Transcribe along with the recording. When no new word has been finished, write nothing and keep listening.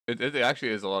It actually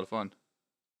is a lot of fun.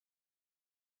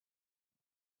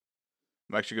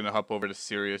 I'm actually gonna hop over to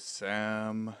Serious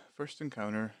Sam first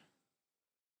encounter.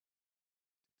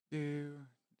 To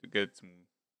get some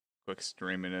quick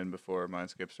streaming in before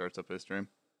Mindscape starts up his stream.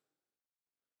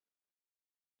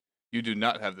 You do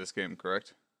not have this game,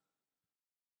 correct?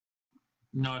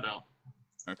 No, I don't.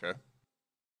 Okay.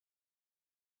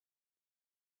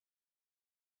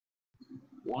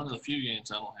 One of the few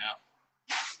games I don't have.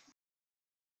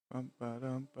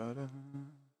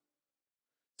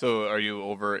 So are you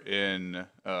over in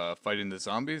fighting the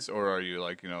zombies, or are you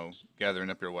like, gathering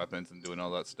up your weapons and doing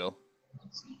all that still?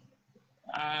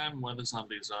 I'm where the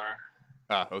zombies are.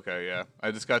 Ah, okay, yeah.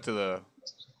 I just got to the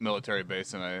military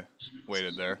base and I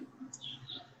waited there.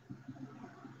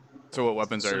 So what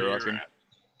weapons are you rocking?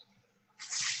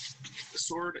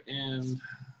 Sword and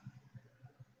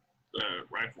the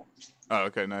rifle. Oh,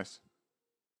 okay, nice.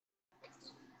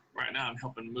 Right now I'm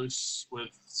helping Moose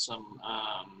with some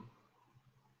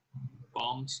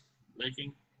bombs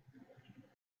making.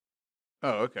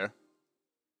 Oh, okay.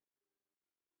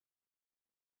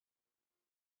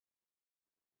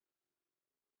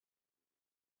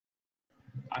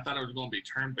 I thought it was going to be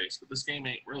turn-based, but this game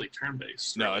ain't really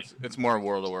turn-based. No, really. it's more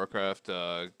World of Warcraft,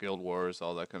 Guild Wars,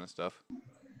 all that kind of stuff.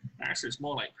 Actually, it's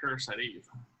more like Parasite Eve.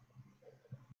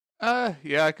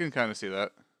 Yeah, I can kind of see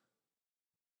that.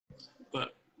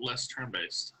 But less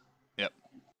turn-based. Yep.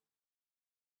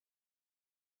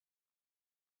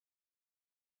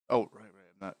 Oh, right,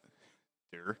 I'm not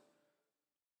there.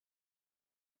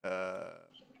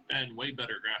 And way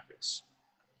better graphics.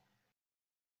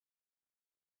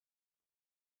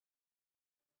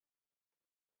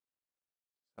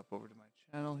 Hop over to my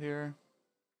channel here.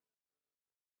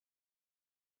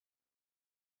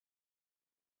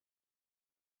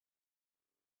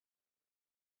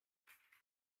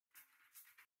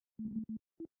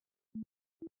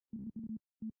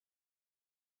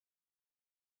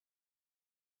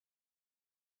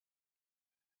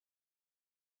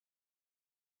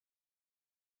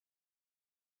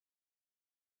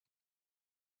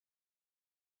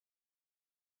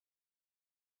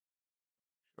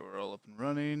 So we're all up and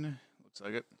running. Looks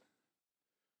like it.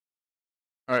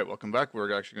 All right, welcome back.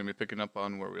 We're actually going to be picking up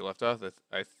on where we left off.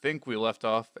 I think we left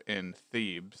off in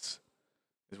Thebes,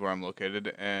 is where I'm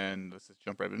located, and let's just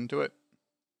jump right into it.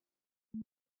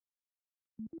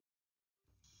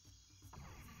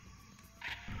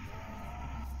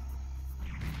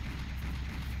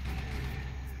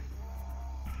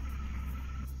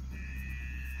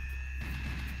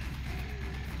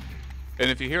 And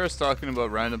if you hear us talking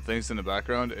about random things in the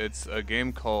background, it's a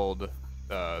game called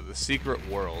The Secret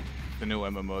World, the new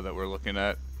MMO that we're looking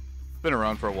at. It's been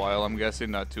around for a while, I'm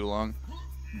guessing, not too long.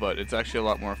 But it's actually a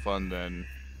lot more fun than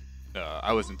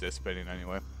I was anticipating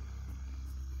anyway.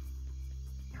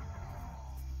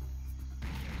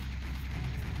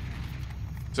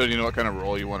 So do you know what kind of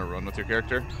role you want to run with your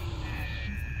character?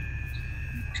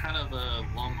 Kind of a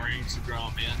long range to draw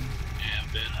them in, and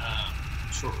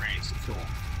then short range to kill them.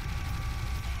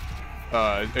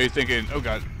 Are you thinking, oh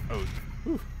god,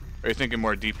 whew. Are you thinking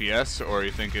more DPS, or are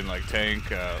you thinking like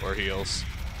tank or heals?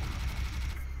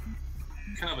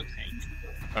 Kind of a tank.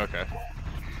 Okay.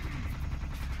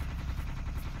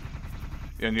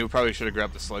 Yeah, and you probably should have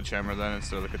grabbed the sledgehammer then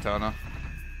instead of the katana.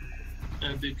 A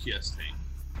DPS tank.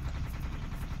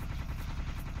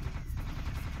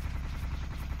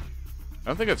 I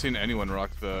don't think I've seen anyone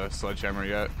rock the sledgehammer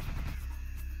yet.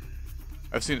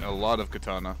 I've seen a lot of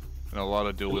katana and a lot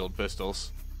of dual wield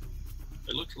pistols.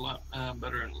 It looks a lot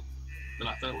better than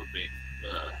I thought it would be.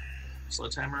 The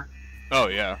sledgehammer. Oh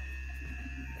yeah.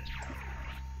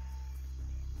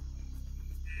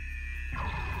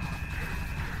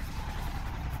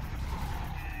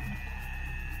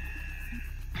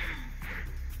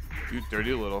 You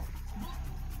dirty little.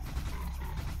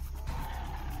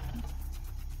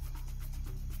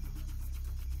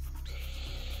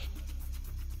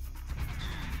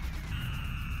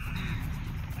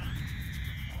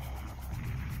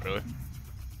 Really?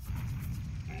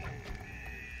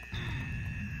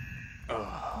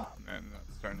 Oh man,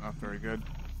 that's starting off very good.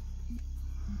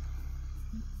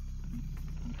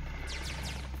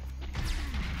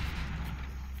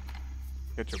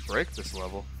 Get your break this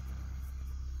level.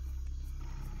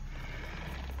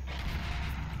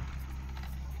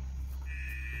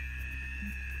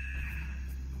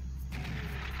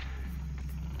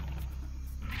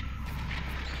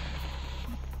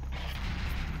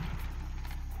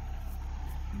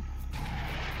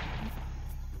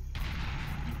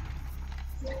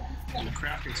 And the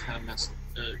crafting's kind of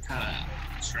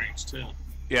strange too.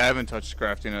 Yeah, I haven't touched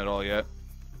crafting at all yet.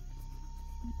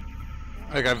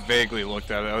 Like, I vaguely looked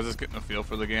at it. I was just getting a feel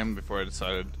for the game before I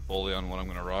decided fully on what I'm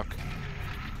gonna rock.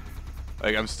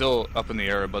 Like, I'm still up in the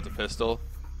air about the pistol.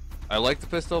 I like the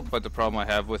pistol, but the problem I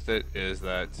have with it is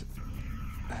that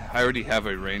I already have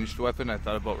a ranged weapon. I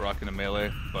thought about rocking a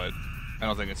melee, but I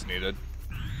don't think it's needed.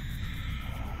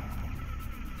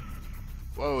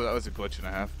 Whoa, that was a glitch and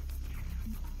a half.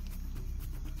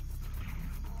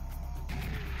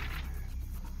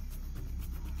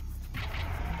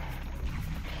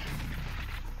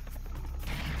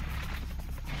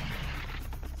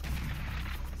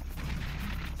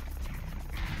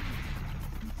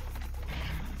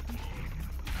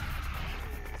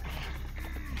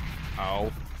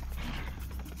 Ow.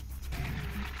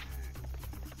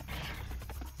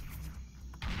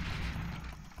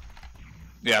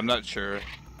 Yeah, I'm not sure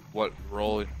what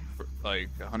role, like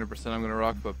 100% I'm gonna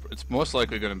rock, but it's most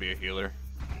likely gonna be a healer.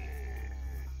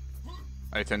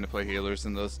 I tend to play healers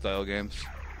in those style games.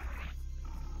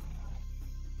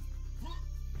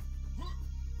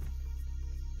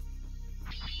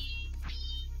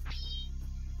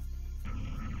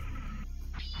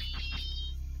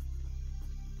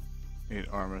 Need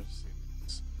armor.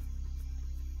 It's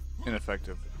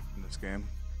ineffective in this game.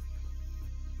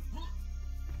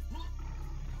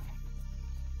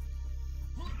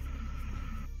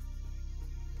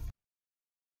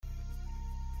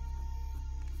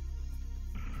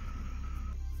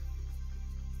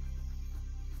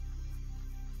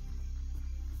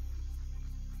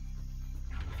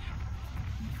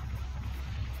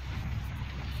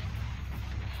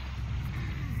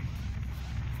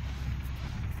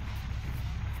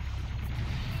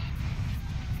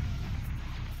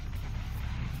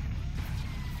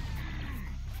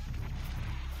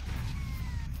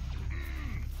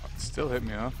 Still hit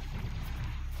me off.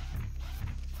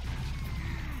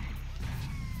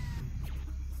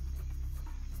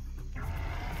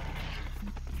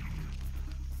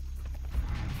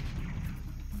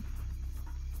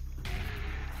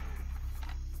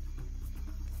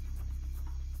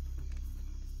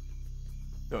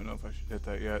 Don't know if I should hit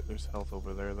that yet. There's health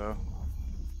over there though.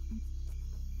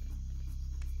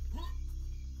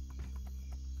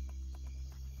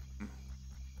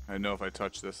 I know if I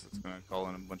touch this, it's gonna call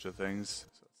in a bunch of things,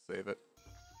 so let's save it.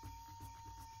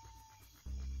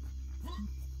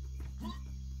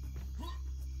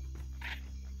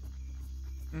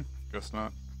 Guess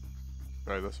not.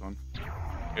 Try this one.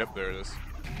 Yep, there it is.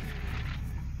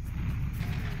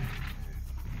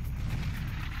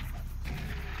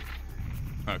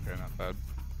 Okay, not bad.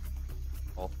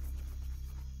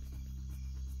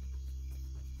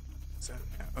 Is that,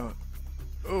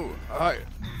 oh, hi.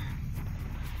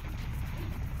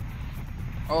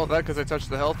 Oh, that because I touched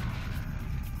the health?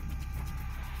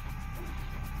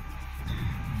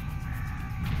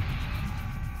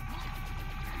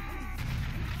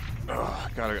 Oh,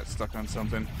 God, I got stuck on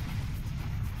something.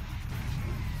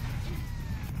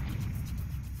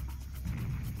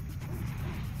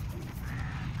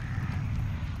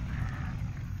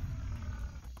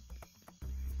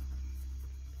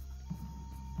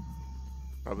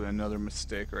 Probably another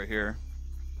mistake right here.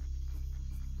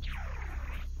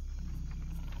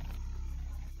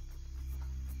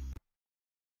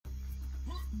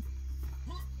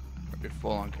 Be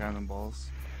full on cannonballs.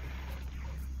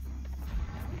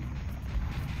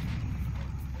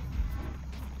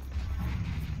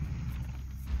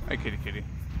 Hi, kitty kitty.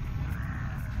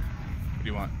 What do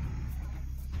you want?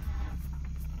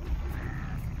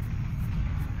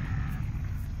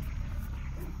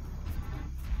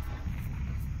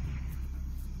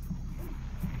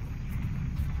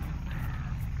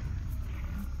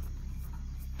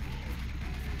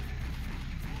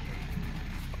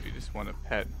 Oh, you just want a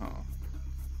pet, huh?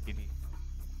 Kitty.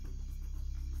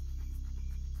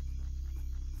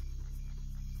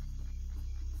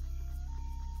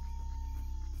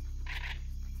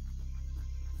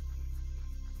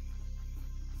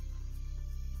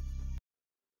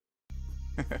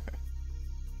 I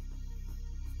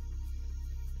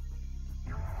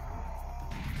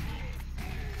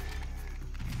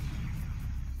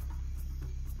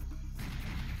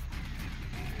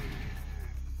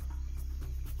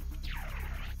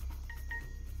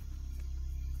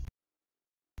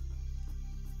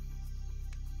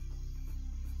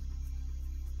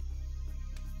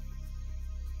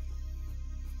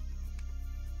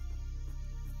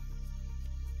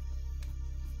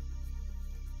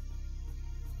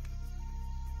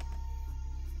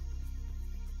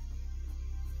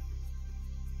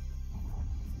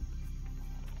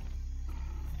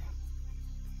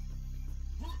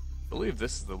believe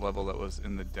this is the level that was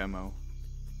in the demo.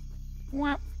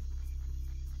 Whap.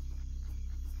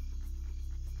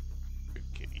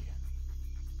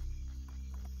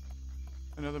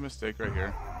 Another mistake right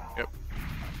here. Yep.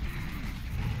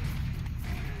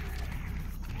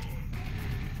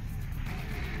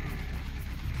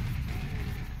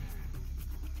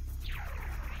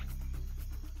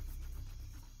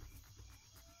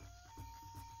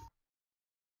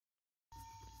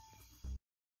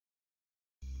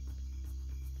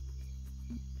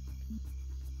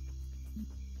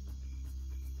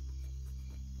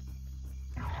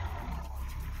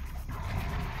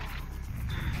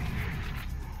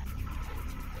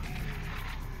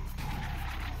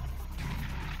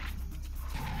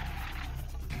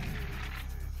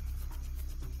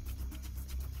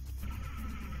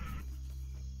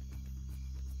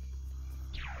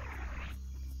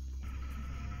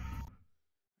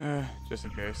 Just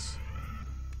in case.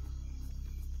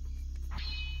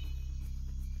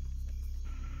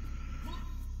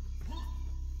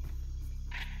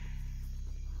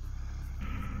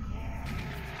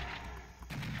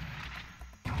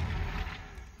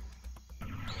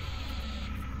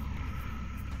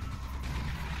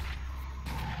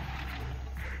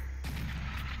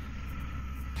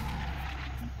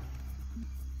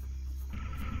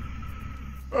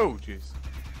 Oh, jeez.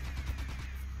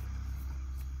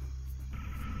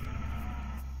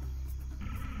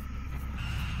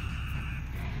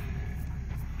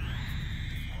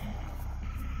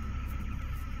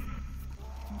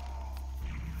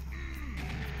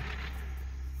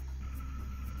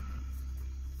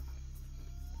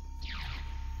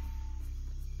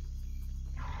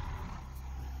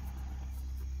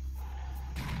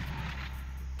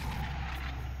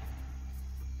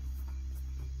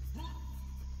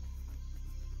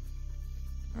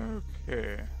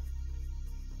 Okay.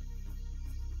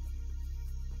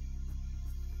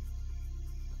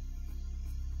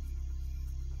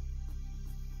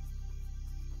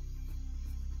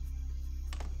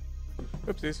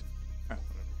 Oopsies. Ah,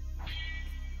 whatever.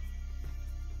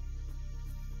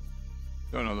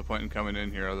 Don't know the point in coming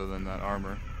in here other than that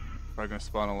armor. Probably gonna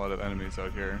spawn a lot of enemies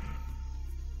out here.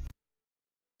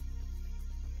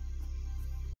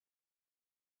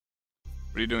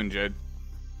 What are you doing, Jade?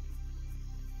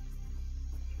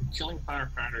 Killing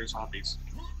firefighter zombies.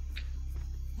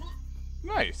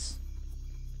 Nice.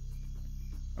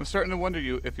 I'm starting to wonder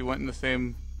if you went in the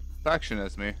same faction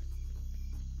as me.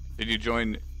 Did you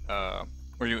join?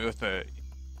 Were you with the?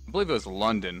 I believe it was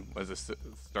London was the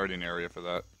starting area for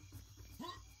that.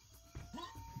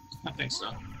 I think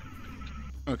so.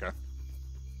 Okay.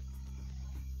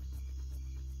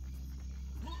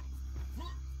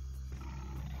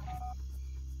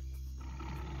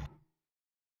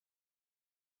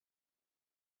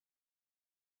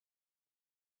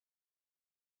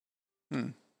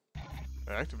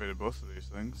 I activated both of these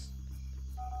things.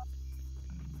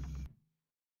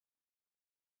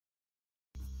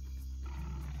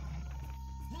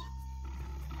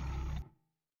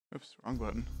 Oops, wrong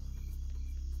button.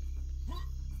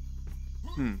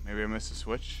 Maybe I missed a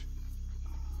switch.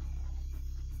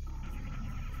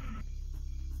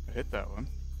 I hit that one,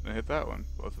 and I hit that one.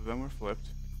 Both of them were flipped.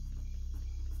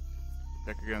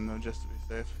 Check again though, just to be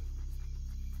safe.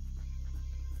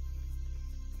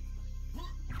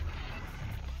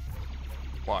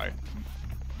 Why?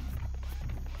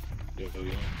 Yo.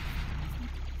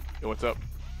 Yo, what's up?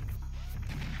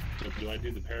 So do I do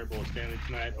the Parable of Stanley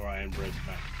tonight, or I Embrace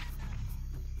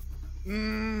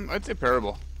tonight? I'd say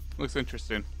Parable. Looks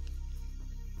interesting.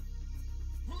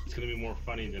 It's gonna be more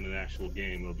funny than an actual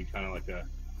game. It'll be kind of like a...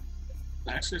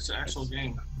 Actually, it's an actual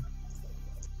game,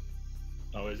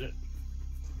 Oh, is it?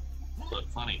 but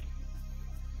funny.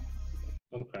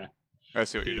 Okay. I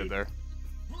see what you did there.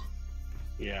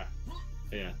 Yeah.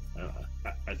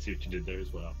 I see what you did there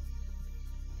as well.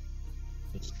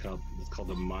 It's called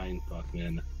the mind fuck,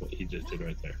 man. What he just did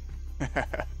right there.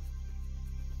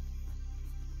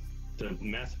 The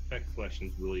Mass Effect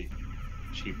collection's really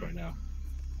cheap right now.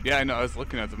 Yeah, I know. I was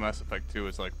looking at the Mass Effect 2.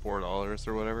 It's like $4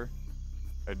 or whatever.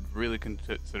 I'd really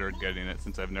considered getting it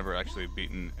since I've never actually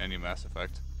beaten any Mass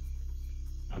Effect.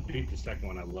 I beat the second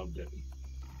one. I loved it.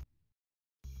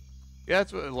 Yeah,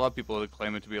 that's what a lot of people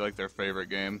claim it to be like their favorite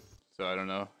game. So I don't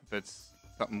know if it's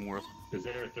something worth. Is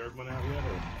there a third one out yet?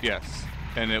 Or? Yes,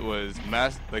 and it was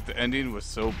like the ending was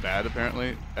so bad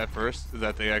apparently at first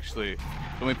that they actually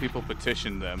so many people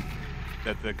petitioned them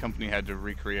that the company had to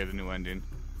recreate a new ending.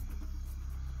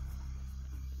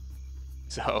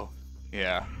 So,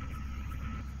 yeah.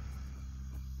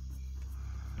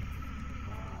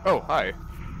 Oh, hi.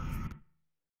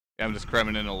 Yeah, I'm just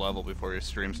cramming in a level before your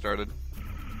stream started.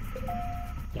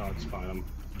 No, it's fine. I'm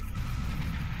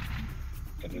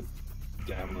gonna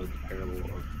download the Parable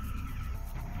or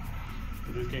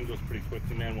This game goes pretty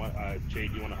quickly, man.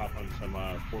 Jade, you want to hop on some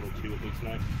Portal 2 with me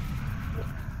tonight?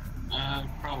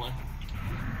 Probably.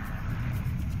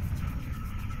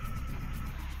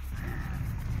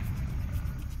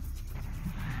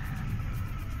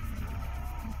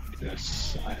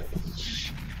 Yes.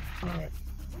 All right.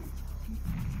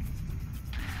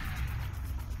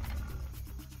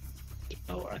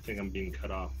 Oh, I think I'm being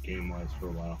cut off game-wise for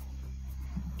a while.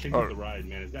 Ticket the Ride,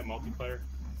 man. Is that multiplayer?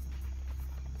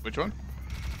 Which one?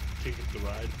 Ticket the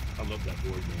Ride. I love that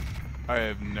board game. I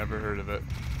have never heard of it.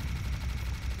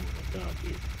 Oh my god,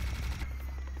 dude.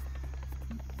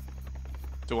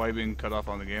 So why being cut off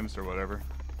on the games or whatever?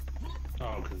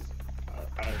 Oh, because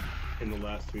in the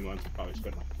last 3 months, I probably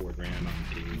spent like $4,000 on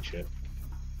gaming shit.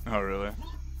 Oh, really?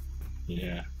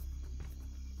 Yeah.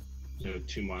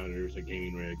 2 monitors, a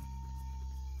gaming rig.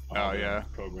 Oh, yeah.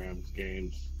 Programs,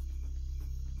 games.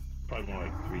 Probably more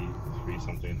like three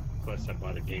something. Plus, I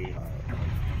bought a gaming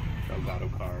Elgato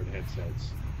card,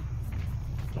 headsets,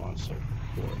 so on and so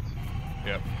forth.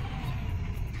 Yep.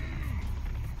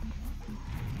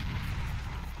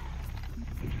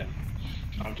 Okay.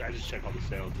 I just check all the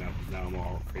sales now because now I'm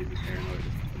all crazy paranoid.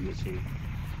 I'm missing.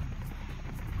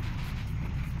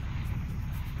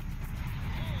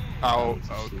 Oh,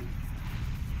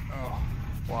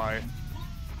 why?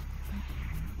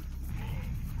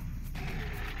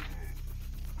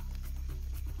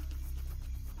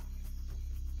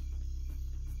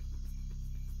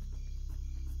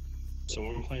 So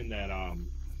we're playing that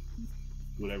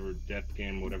whatever death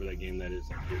game, whatever that game that is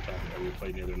that we were talking about. We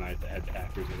played the other night that had the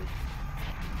hackers in it.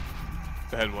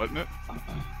 The head wasn't it?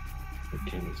 What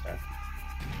game was that?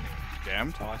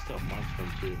 Damned? Oh, I still have monster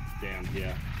from too. Damned,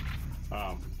 yeah.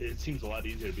 It seems a lot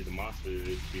easier to be the monster than it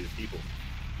is to be the people.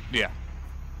 Yeah,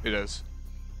 it is.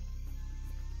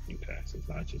 Okay, so it's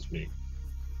not just me.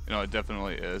 You know, it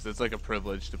definitely is. It's like a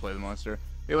privilege to play the monster.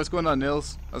 Hey, what's going on,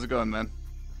 Nils? How's it going, man?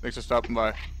 Thanks for stopping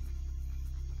by.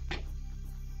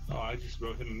 Oh, I just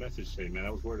wrote him a message today, man. I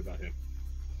was worried about him.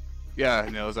 Yeah,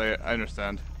 Nils, I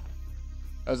understand.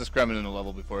 I was just cramming in a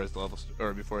level before his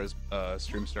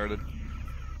stream started.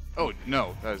 Oh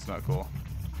no, that is not cool.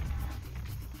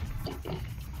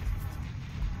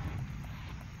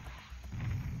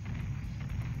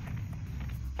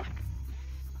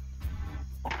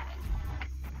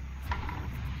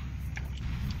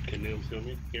 Can Nils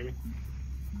hear me?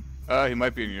 He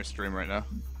might be in your stream right now.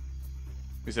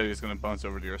 He said he's gonna bounce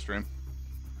over to your stream.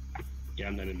 Yeah,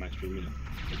 I'm not in my stream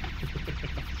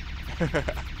yet.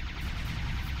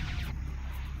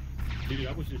 Dude,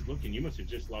 I was just looking. You must have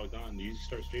just logged on. Did you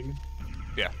start streaming?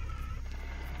 Yeah.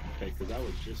 Okay, because I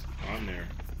was just on there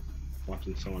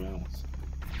watching someone else.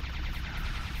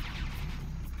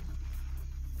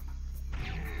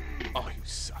 Oh, you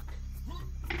suck.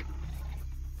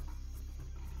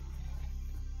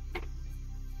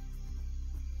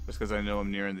 Just because I know I'm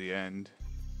nearing the end.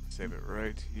 Save it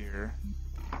right here.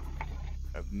 I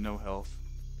have no health.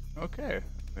 Okay,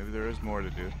 maybe there is more to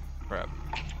do. Crap.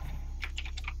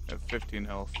 I have 15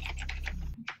 health.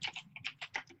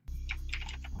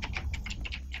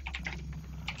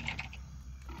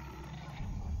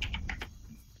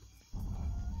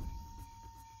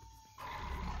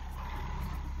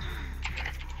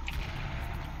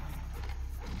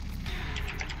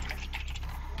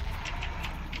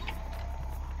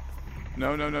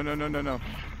 No.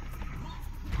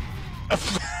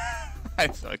 I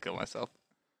thought I killed myself.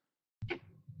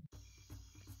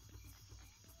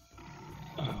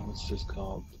 It's just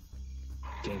called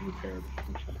Deadly Parable.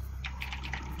 Okay.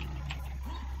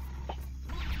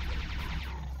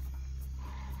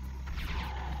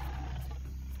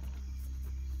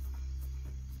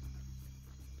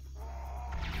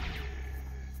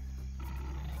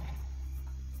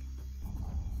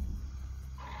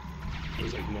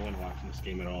 There's like no one watching this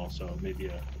game at all, so maybe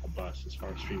a bust as far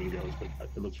as streaming goes, but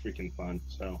it looks freaking fun,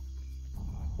 so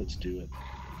let's do it.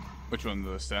 Which one,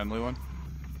 the Stanley one?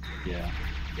 Yeah.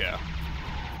 Yeah.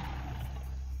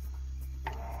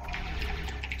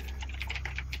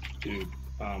 Dude,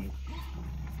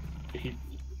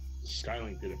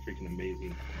 Skylink did a freaking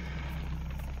amazing.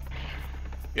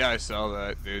 Yeah, I saw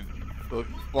that, dude.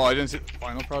 Well, I didn't see the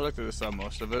final product, I just saw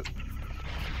most of it.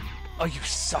 Oh, you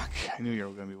suck! I knew you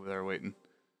were gonna be there waiting.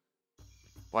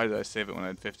 Why did I save it when I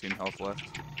had 15 health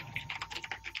left?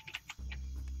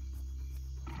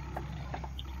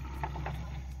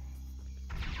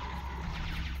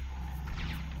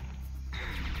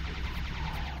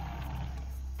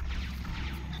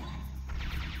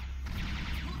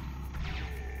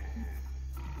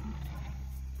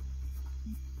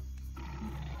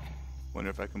 Wonder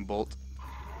if I can bolt.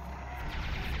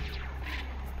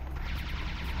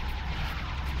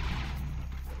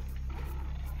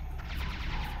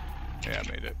 Yeah, I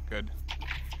made it. Good.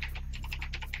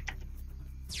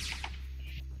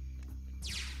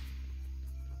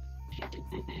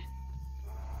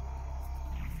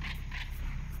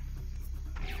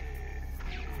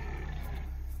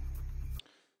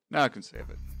 Now I can save it.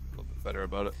 A little bit better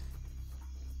about it.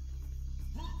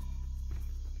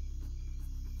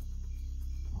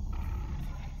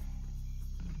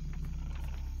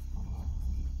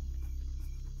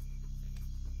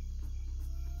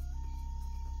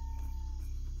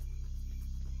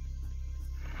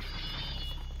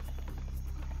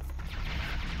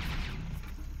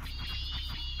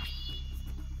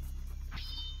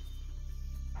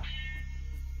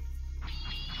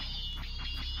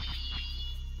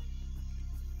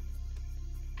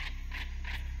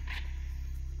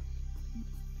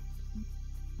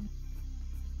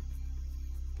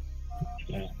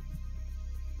 Yeah.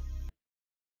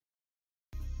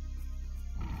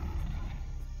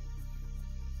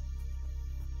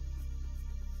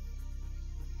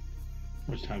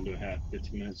 How much time do I have?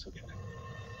 15 minutes? Okay.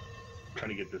 Try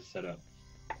to get this set up.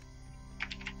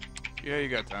 Yeah, you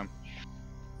got time.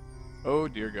 Oh,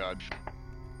 dear God.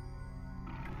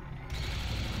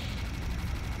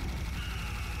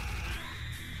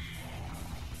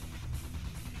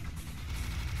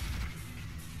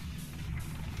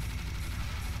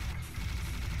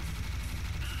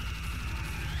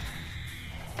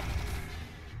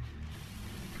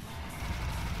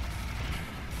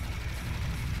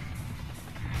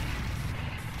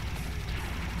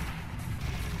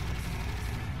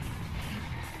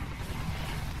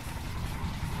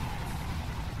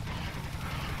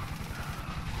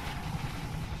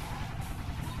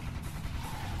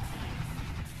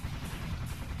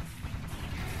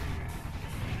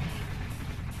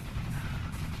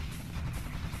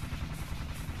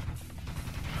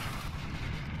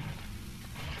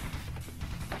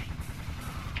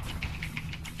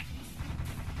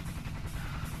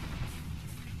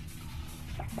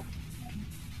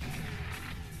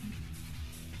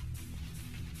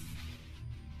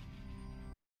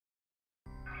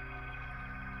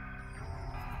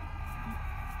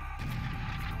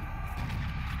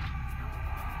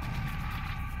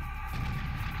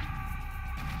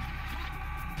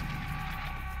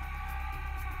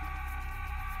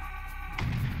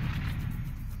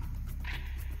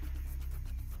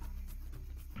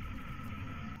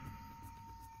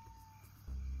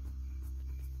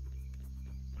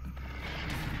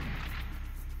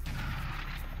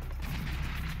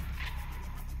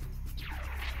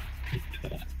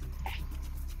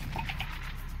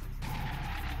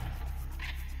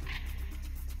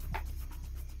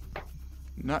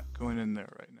 Not going in there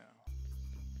right now.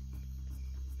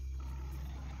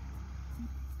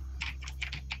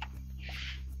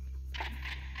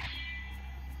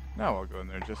 Now I'll go in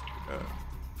there. Just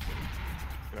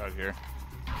get out of here.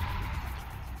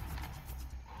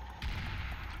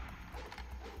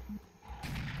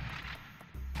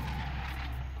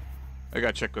 I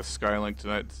gotta check with Skylink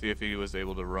tonight to see if he was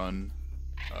able to run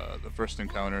the first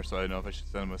encounter, so I know if I should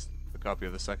send him a copy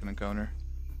of the second encounter.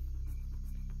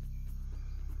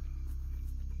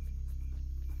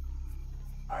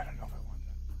 I don't know if I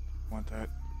want that. Want that?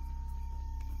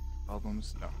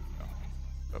 Problems? No, no.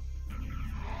 Oh.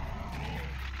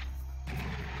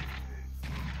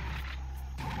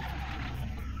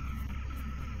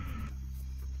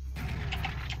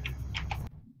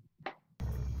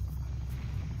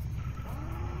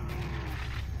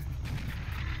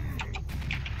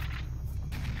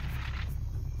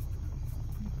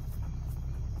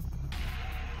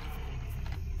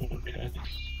 Okay.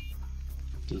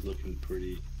 This is looking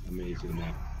pretty amazing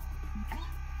now.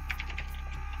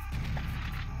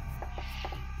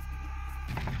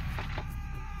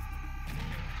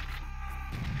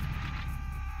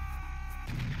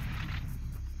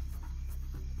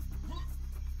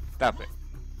 Stop it.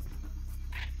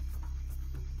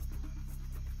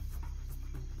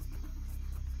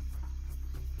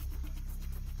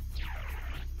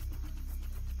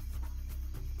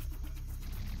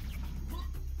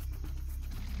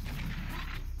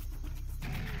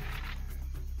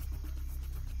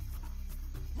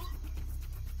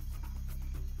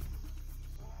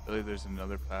 Really, there's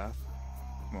another path?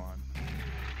 Come on.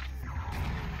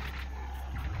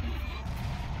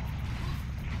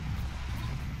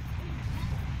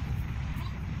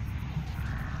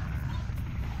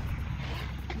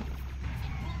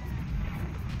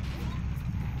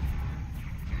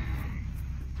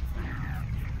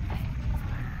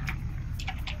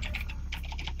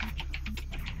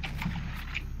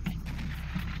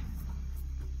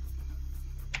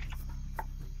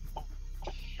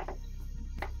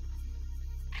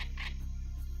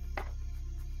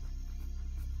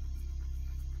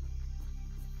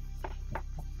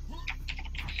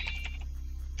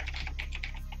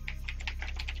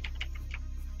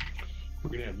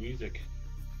 gonna have music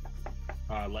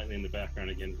lightly in the background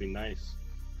again. It'd be nice.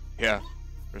 Yeah,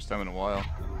 first time in a while.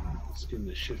 It's getting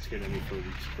the shit scared of me for a week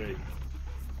straight.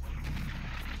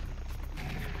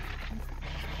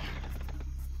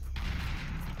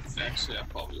 Actually, I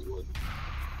probably would.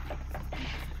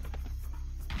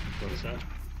 What's that?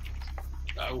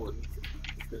 I wouldn't,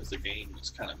 because the game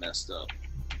is kind of messed up.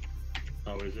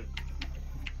 Oh, is it?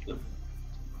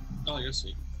 Oh, yes,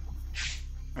 see.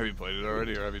 Have you played it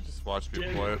already, or have you just watched people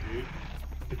Yeah, play it?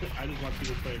 dude. I just watched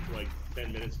people play it for like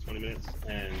 10 minutes, 20 minutes,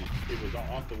 and it was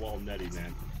off the wall nutty,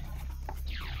 man.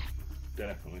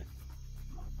 Definitely.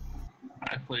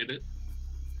 I played it.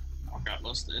 I got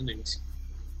most of the endings.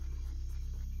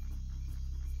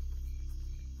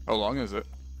 How long is it?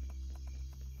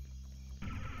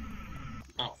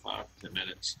 About 5 to 10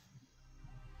 minutes.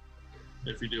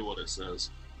 If you do what it says.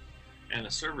 And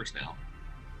the server's now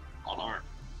on ARM.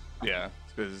 Yeah,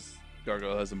 it's because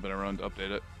Gargoyle hasn't been around to update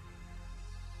it.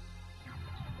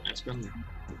 It's been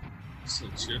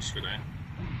since yesterday.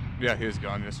 Yeah, he was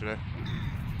gone yesterday.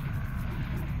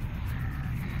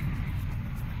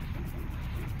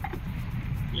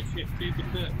 You can't feed the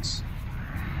pets.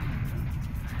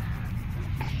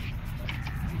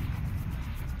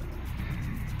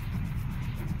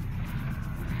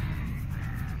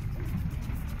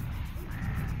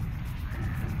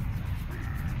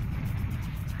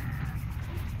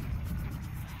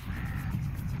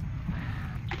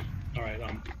 Alright,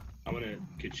 I'm gonna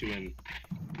get you in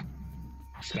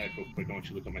Skype real quick. I want you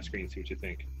to look at my screen and see what you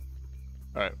think.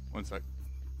 Alright, one sec.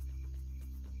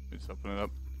 Let me just open it up.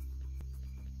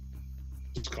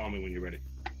 Just call me when you're ready.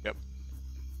 Yep.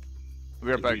 I'll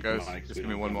be right back, Mute the guys. mic so Just we give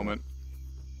me don't one have moment.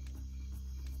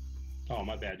 Oh,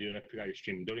 my bad, dude. I forgot you're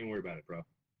streaming. Don't even worry about it, bro.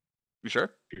 You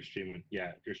sure? If you're streaming, yeah,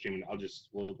 if you're streaming,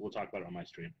 we'll talk about it on my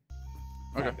stream.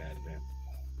 Okay. My bad, man.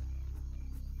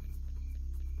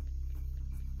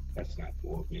 That's not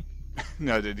cool of me.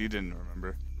 No, dude, you didn't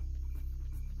remember.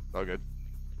 It's all good.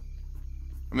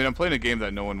 I mean, I'm playing a game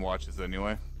that no one watches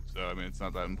anyway, so I mean, it's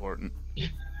not that important. Yeah,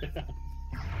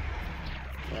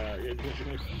 I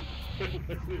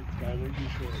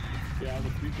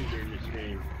was sleeping during your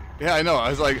stream. Yeah, I know. I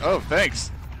was like, oh,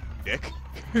 thanks, dick.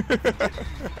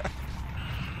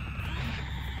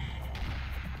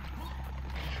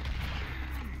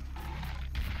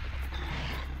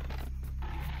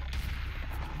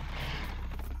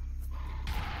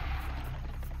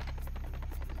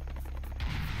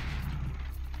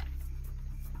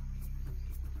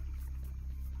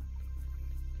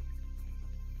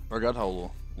 Forgot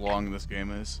how long this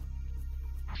game is.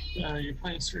 You're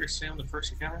playing Serious Sam the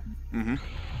first encounter? Mm-hmm.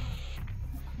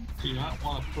 So you might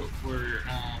want to put where you're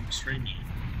streaming.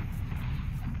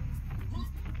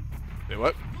 Say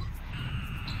what?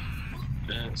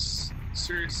 That's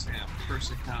Serious Sam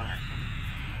first encounter.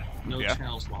 No Yeah.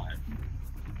 channels live.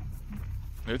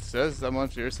 It says I'm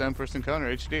on Serious Sam First Encounter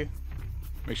HD.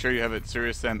 Make sure you have it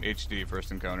Serious Sam HD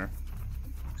First Encounter.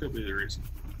 Could be the reason.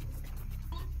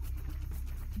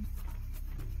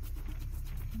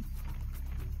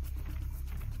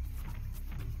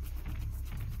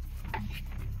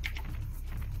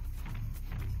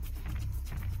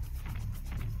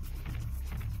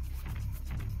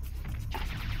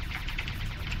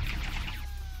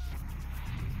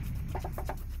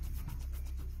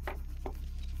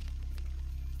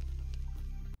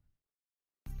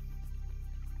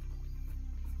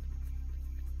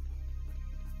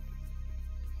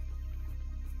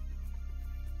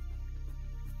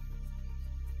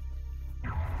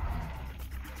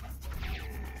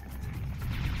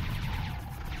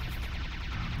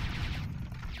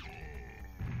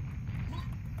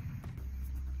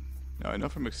 Now I know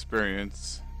from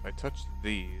experience, if I touch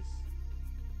these,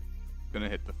 it's gonna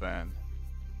hit the fan.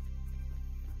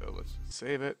 So let's just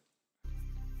save it.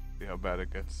 See how bad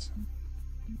it gets.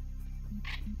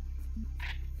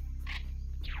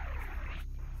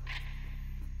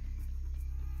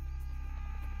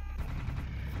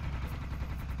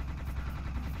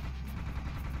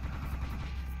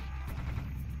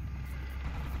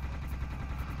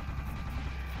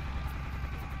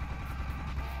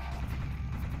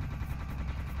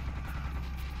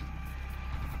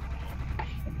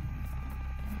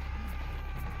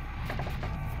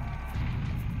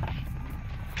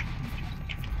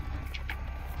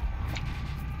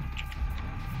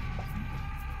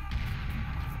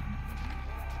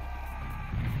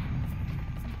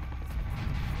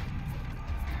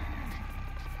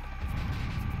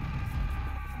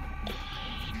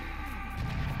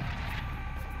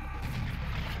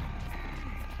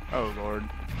 Oh Lord.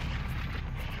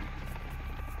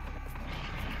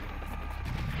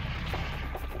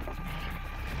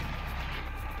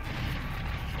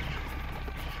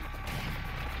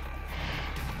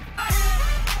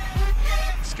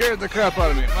 scared the crap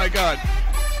out of me. My god.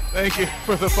 Thank you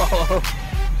for the follow.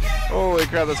 Holy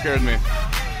crap, that scared me.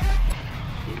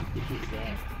 Who's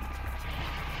that?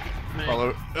 Man,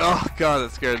 Follow. Oh god,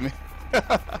 that scared me. What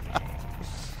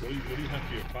do you have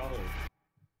for your follow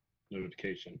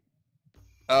notification?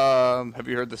 Have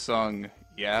you heard the song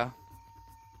Yeah?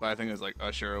 I think it's like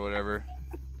Usher or whatever.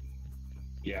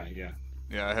 Yeah.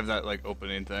 Yeah, I have that like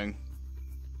opening thing.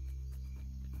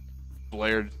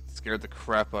 Blared scared the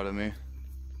crap out of me.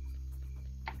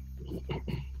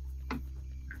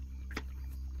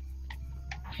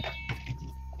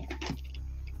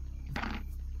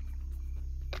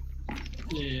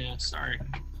 yeah, sorry.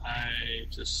 I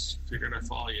just figured I'd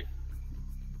follow you.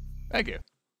 Thank you.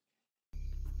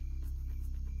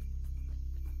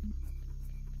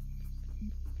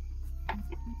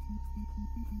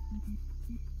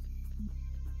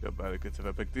 Feel bad it gets if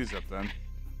I pick these up then.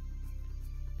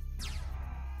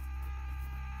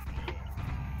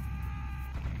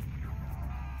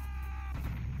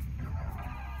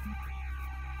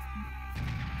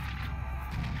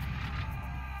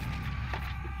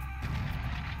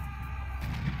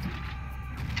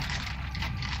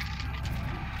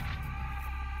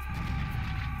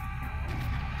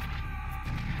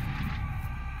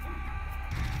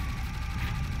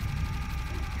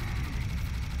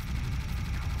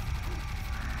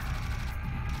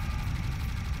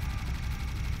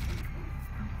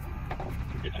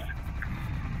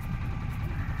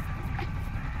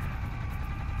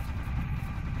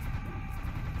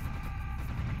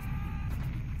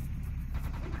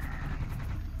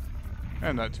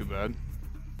 And not too bad.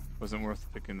 Wasn't worth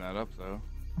picking that up though.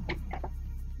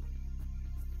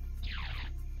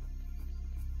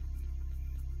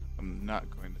 I'm not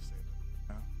going to say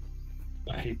that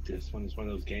now. I hate this one. It's one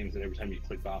of those games that every time you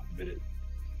click off of it,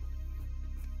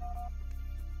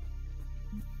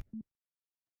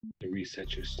 it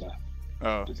resets your stuff.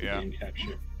 Oh, It's a yeah. game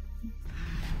capture.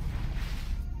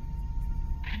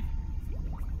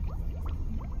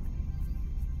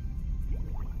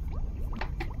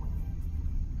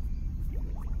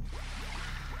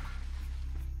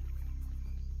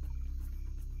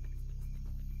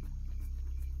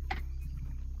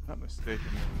 Not mistaken,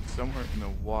 it was somewhere in the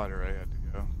water I had to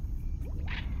go.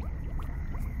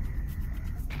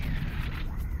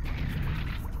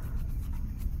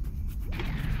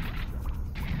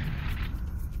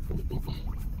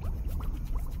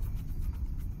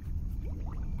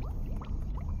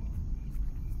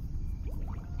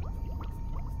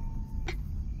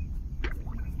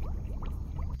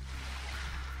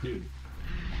 Dude.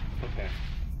 Okay.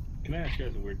 Can I ask you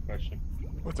guys a weird question?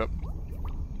 What's up?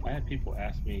 I had people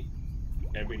ask me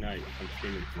every night if I'm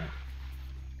streaming tonight.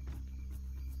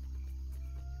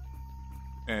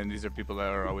 And these are people that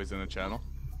are always in the channel?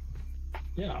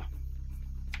 Yeah.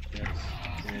 Yes.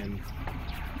 In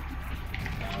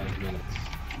 5 minutes.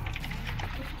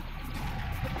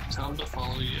 Tell them to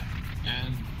follow you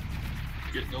and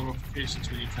get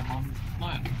notifications when you come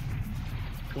online.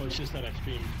 Well, it's just that I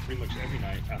stream pretty much every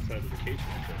night outside of the vacation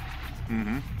I took.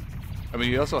 Mm-hmm. I mean,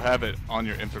 you also have it on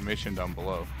your information down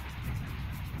below.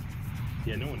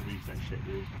 Yeah, no one reads that shit,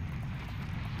 dude.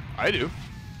 I do.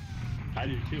 I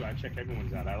do too. I check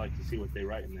everyone's out. I like to see what they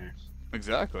write in there.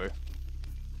 Exactly.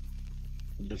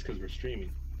 Just because we're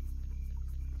streaming.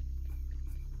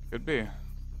 Could be.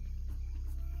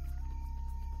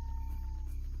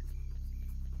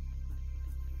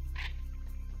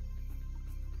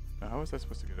 Now, how was I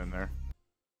supposed to get in there?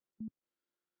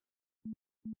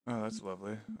 Oh, that's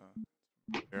lovely.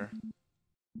 Here.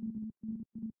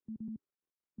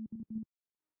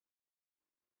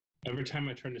 Every time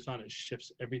I turn this on, it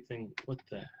shifts everything. What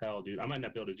the hell, dude? I might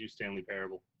not be able to do Stanley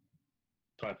Parable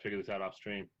until I figure this out off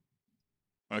stream.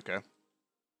 Okay.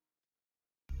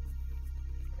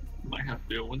 Might have to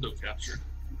do a window capture.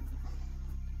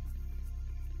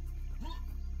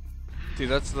 See,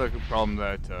 that's the problem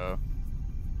that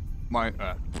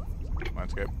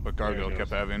Mindscape, but Gargoyle There it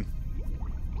kept goes. having.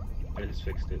 I just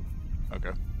fixed it.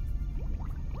 Okay.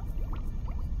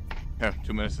 Yeah,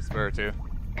 2 minutes to spare too.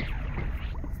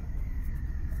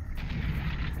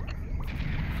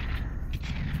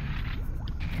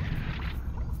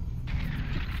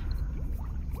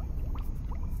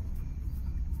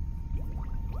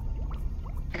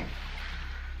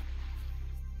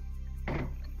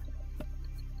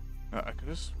 I could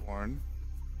have sworn.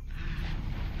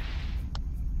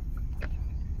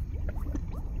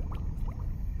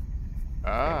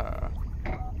 Ah.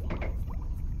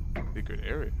 Secret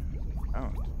area.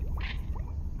 Found.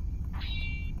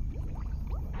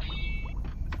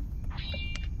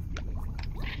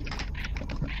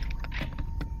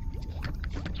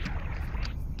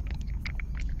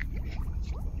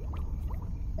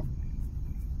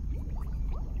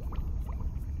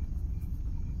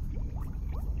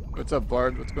 What's up,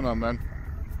 Bard? What's going on, man?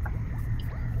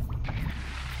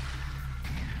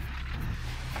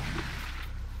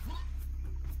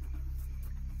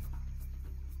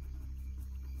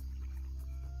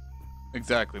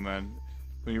 Exactly, man.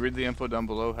 When you read the info down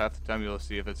below, half the time you'll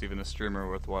see if it's even a streamer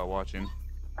worthwhile watching.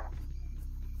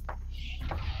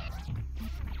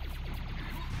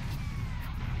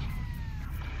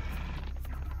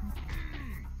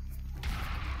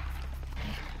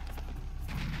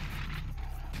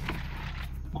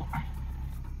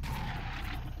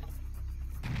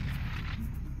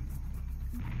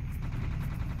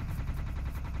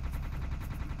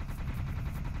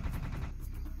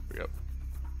 Yep.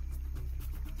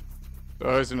 So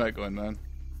how's your night going, man?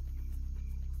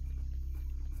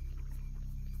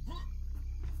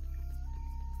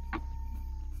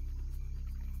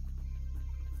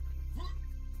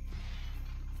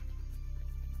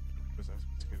 Where's that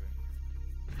supposed to get in?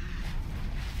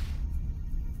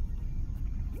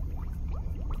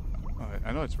 Oh,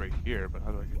 I know it's right here, but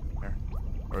how do I get in there?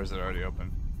 Or is it already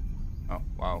open? Oh,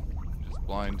 wow. I'm just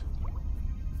blind.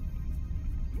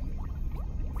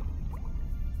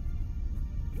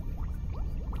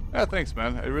 Yeah, thanks,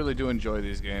 man. I really do enjoy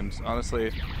these games.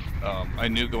 Honestly, I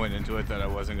knew going into it that I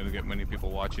wasn't going to get many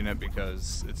people watching it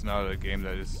because it's not a game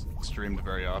that is streamed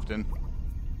very often.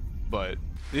 But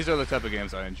these are the type of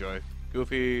games I enjoy.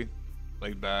 Goofy,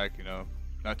 laid back, you know,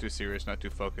 not too serious, not too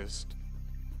focused.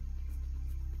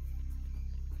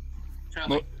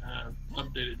 Kind of like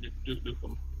updated Duke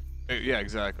Nukem. Yeah,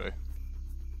 exactly.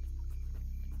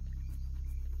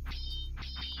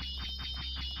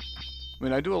 I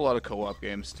mean, I do a lot of co-op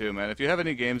games too, man. If you have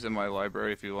any games in my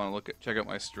library, if you want to check out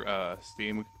my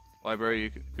Steam library,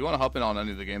 if you want to hop in on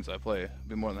any of the games I play, I'd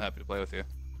be more than happy to play with you.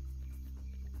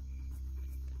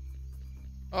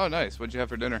 Oh, nice. What'd you have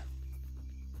for dinner?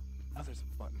 Oh, there's a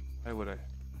button. Why would I?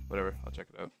 Whatever. I'll check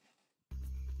it out.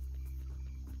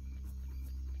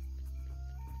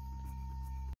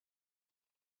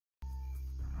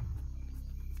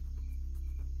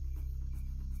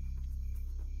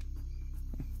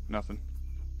 Nothing.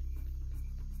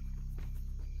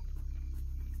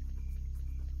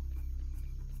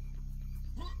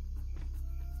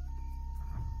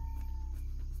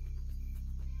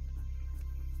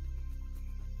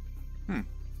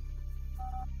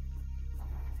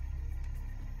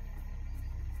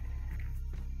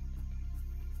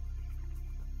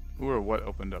 Who or what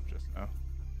opened up just now?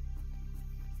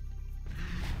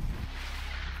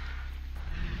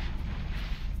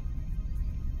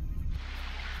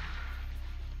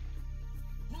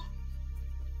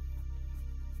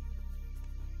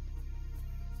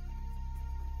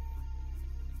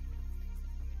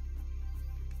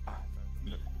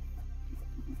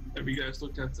 Have you guys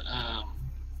looked at How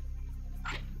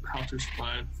to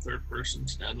Survive Third Person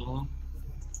Standalone?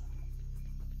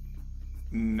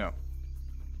 No.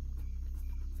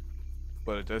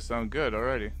 But it does sound good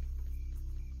already.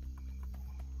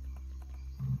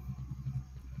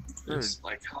 It's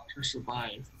like How to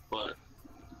Survive, but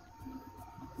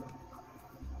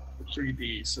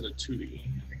 3D instead of 2D,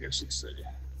 I guess you could say.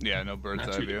 Yeah, no bird's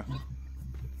Not eye 2D. view.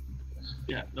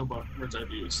 Yeah, no bird's eye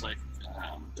view. It's like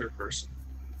third person,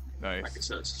 like it Nice.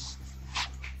 says.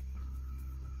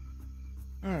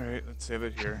 Alright, let's save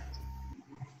it here.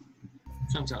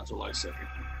 Comes out July 2nd.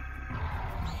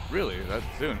 Really? That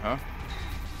soon, huh?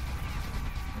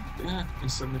 Yeah,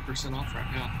 it's 70% off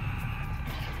right now.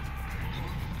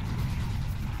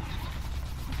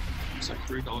 It's like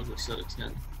 $3 instead of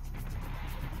 10.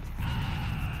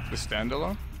 The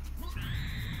standalone?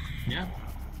 Yeah.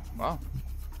 Wow.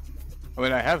 I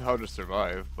mean, I have How to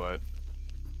Survive, but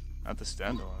not the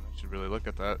standalone. I should really look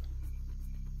at that.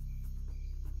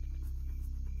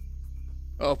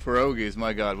 Oh, pierogies,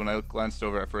 my god. When I glanced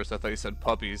over at first, I thought you said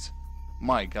puppies.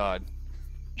 My god.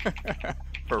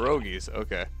 Pierogies,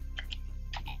 okay.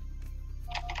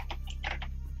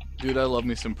 Dude, I love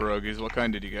me some pierogies. What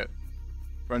kind did you get?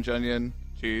 French onion,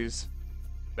 cheese,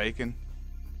 bacon?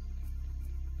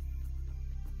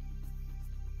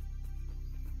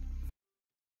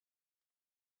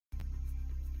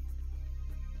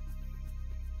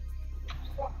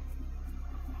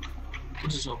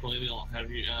 Which is hopefully they don't have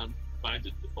you buy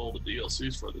all the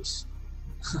DLCs for this.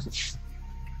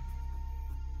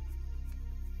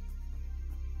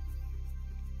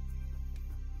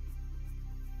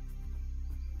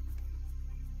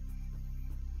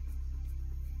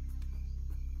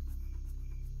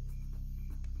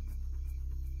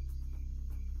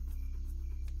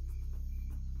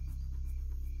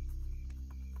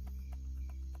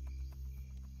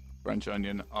 French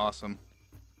onion, awesome.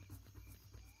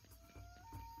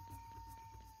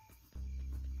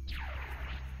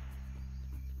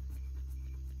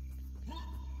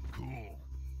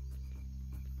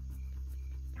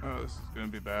 Oh, this is gonna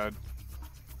be bad.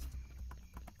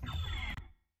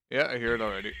 Yeah, I hear it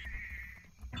already.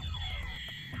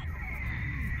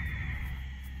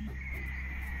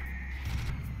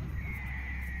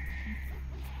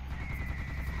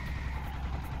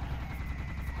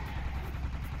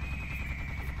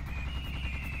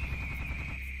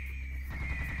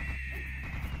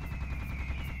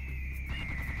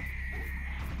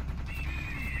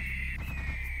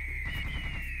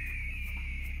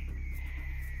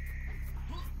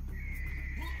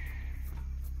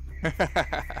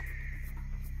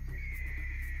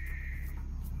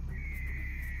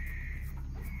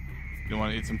 You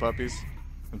want to eat some puppies?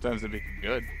 Sometimes it'd be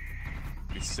good.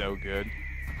 It'd be so good. You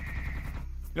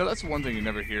know, that's one thing you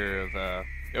never hear of.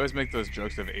 They always make those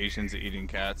jokes of Asians eating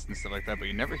cats and stuff like that, but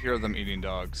you never hear of them eating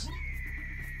dogs.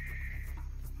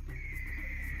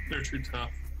 They're too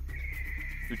tough.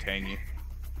 Too tangy.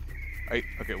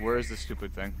 Okay, where is this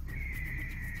stupid thing?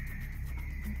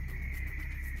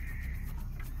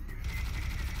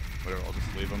 Whatever, I'll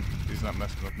just leave him. He's not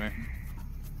messing with me.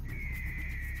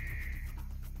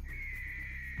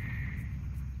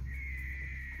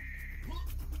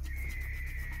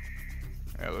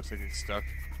 Yeah, it looks like he's stuck.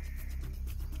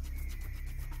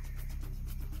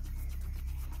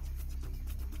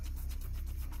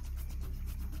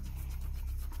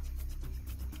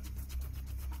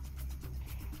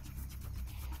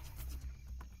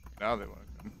 Now they want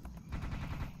to come.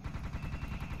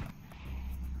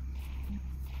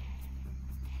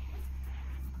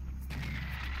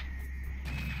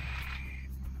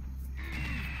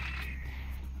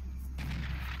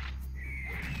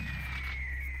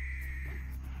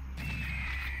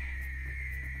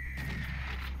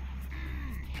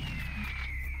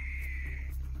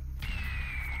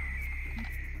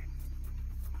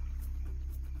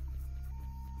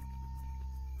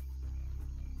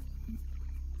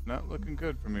 Not looking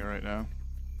good for me right now.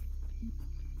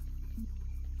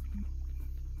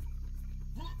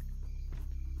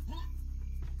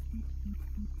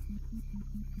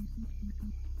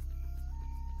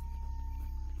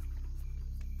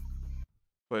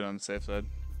 Play it on the safe side.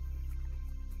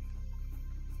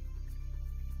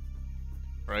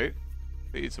 Right?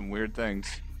 They eat some weird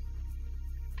things.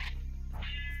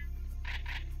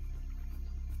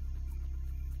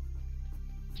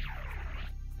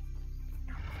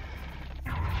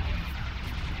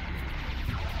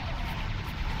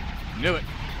 Knew it!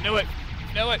 Knew it!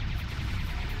 Knew it!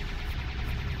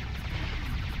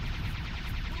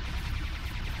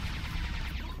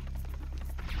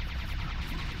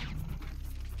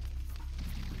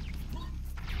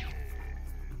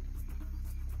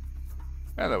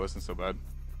 Yeah, that wasn't so bad.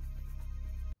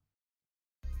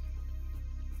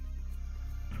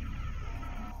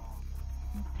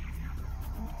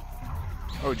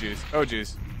 Oh jeez. Oh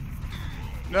jeez.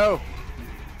 No!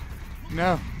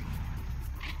 No!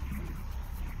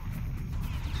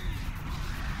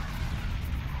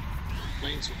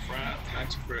 Playing some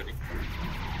Facts of Freddy.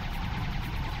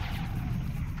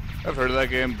 I've heard of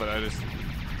that game, but it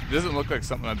doesn't look like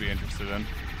something I'd be interested in.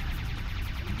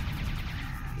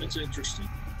 It's interesting.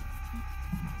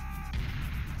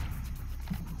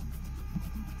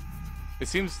 It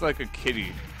seems like a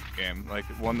kiddie game, like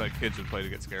one that kids would play to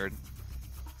get scared.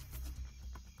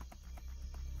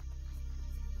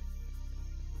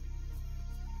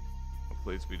 Oh,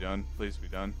 please be done. Please be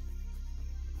done.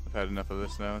 I've had enough of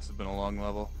this now. This has been a long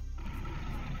level.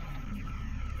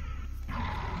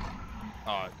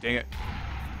 Aw, dang it.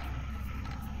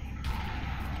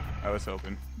 I was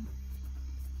hoping.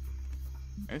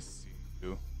 I see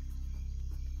you.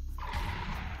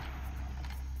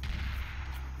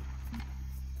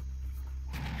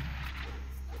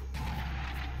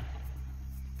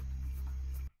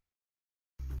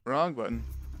 Wrong button.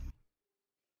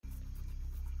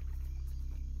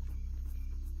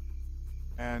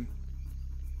 And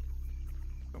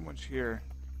so much here.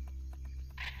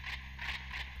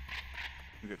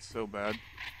 It gets so bad.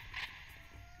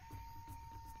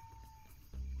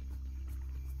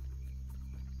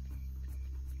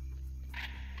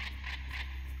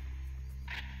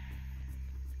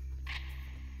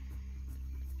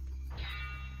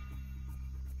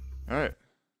 Alright. Now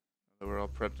that we're all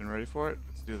prepped and ready for it,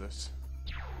 let's do this.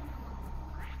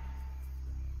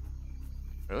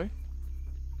 Really?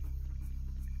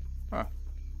 Huh.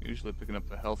 Usually picking up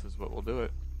the health is what will do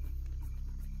it.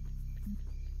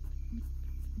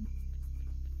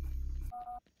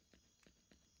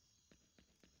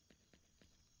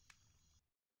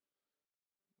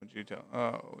 What'd you tell?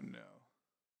 Oh no.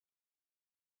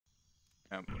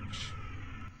 Ambush.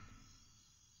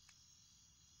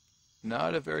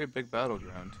 Not a very big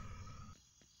battleground.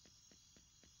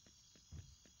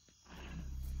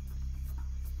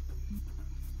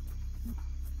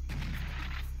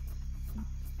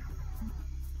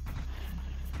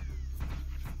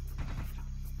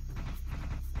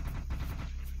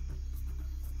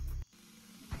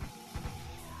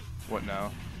 What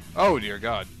now? Oh, dear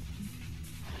God.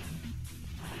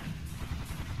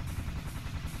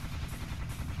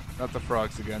 Not the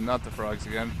frogs again. Not the frogs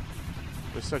again.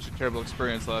 It was such a terrible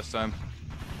experience last time.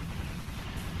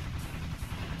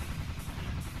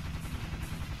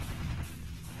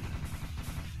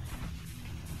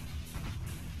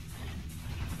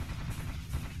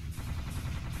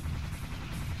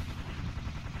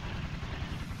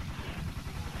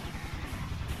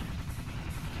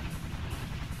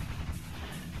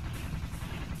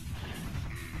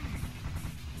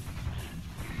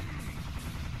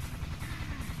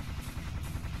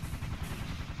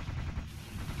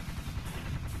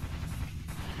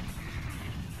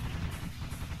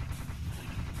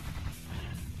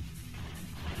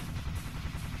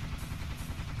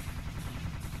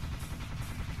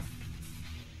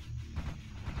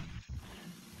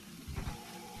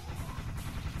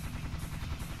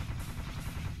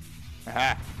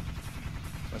 Aha!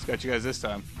 Must got you guys this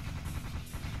time.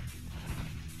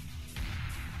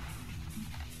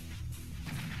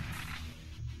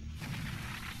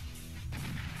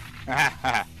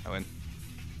 Aha! I win.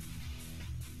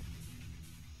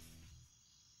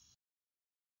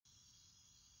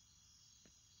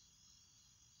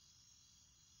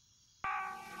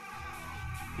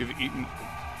 You've eaten...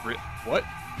 What?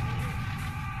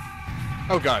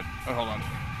 Oh God. Oh, hold on.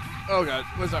 Oh God.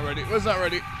 Was not ready. Was not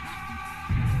ready.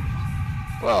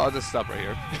 Well, I'll just stop right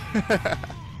here.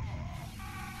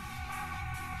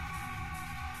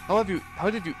 How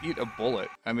did you eat a bullet?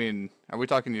 I mean, are we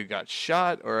talking you got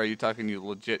shot, or are you talking you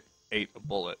legit ate a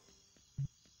bullet?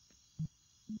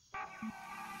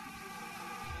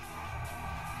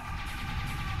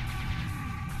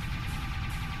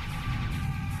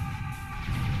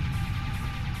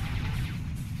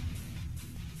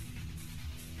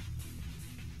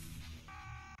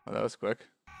 Oh, that was quick.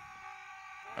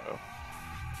 Uh-oh.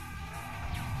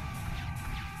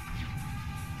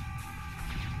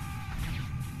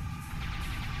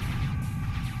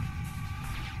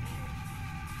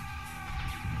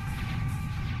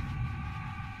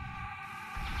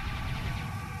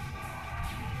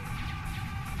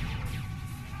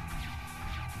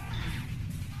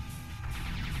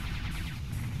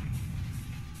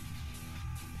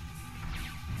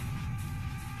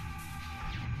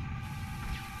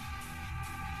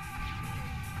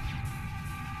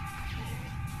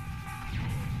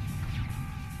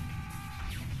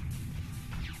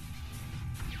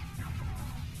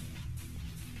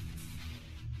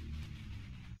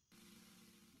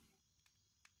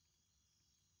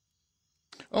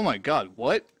 Oh my God,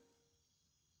 what?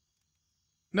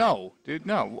 No, dude,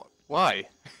 no. Why?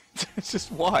 It's just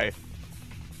why?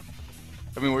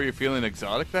 I mean, were you feeling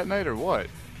exotic that night or what?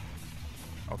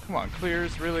 Oh, come on,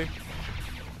 clears, really?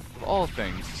 Of all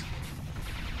things.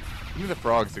 Give me the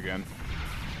frogs again.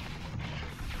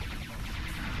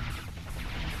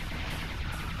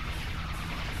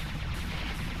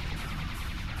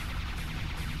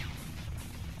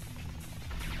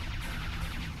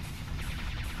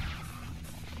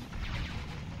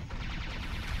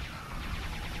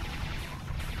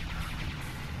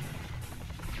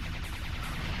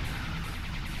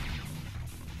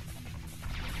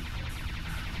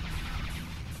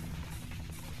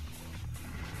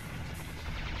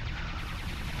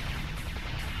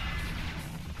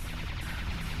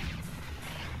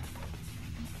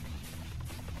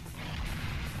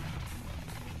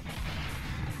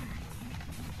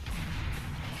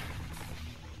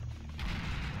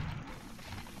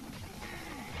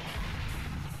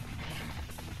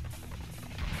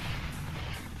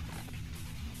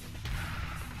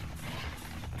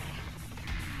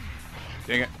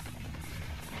 Dang it.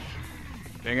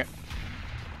 Dang it.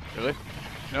 Really?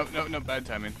 Nope, nope, nope, bad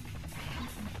timing.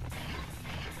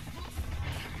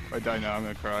 If I die now, I'm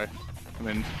gonna cry. I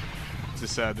mean, it's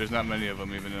just sad, there's not many of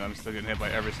them even, and I'm still getting hit by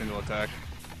every single attack.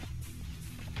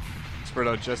 Spread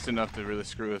out just enough to really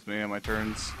screw with me on my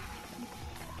turns.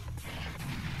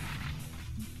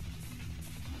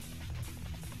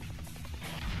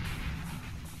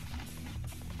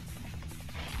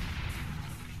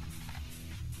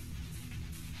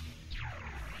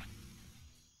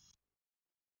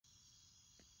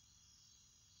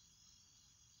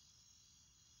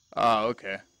 Oh,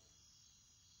 okay.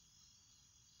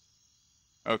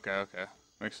 Okay, okay.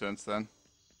 Makes sense then.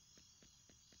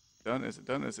 Done? Is it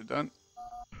done? Is it done?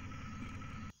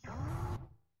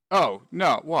 Oh,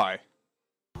 no, why?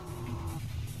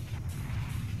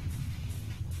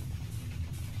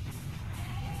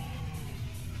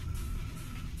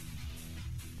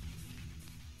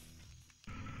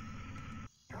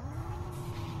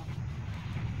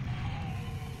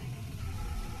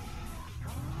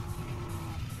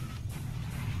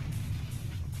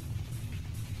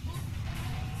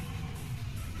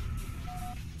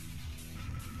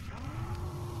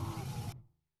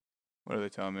 What are they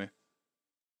telling me?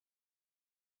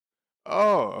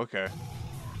 Oh, okay.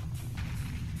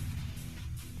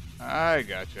 I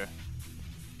gotcha.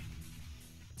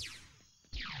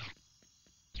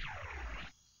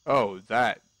 Oh,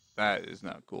 that is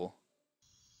not cool.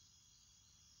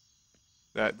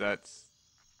 That's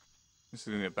this is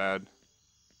gonna get bad. I'm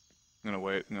gonna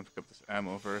wait. I'm gonna pick up this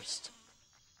ammo first.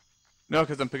 No,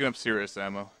 because I'm picking up serious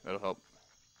ammo. That'll help.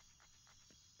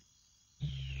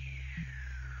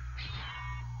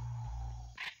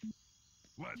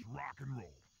 Let's rock and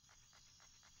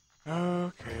roll.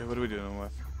 Okay, what are we doing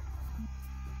with?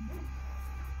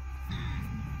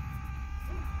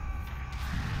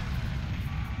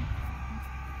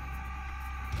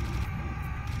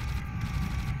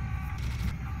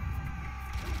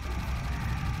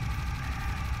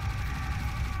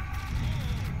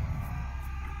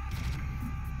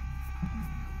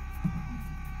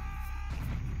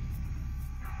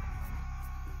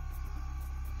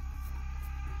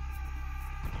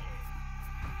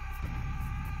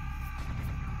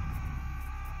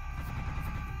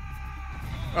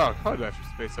 Oh, how did I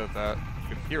actually space out that? I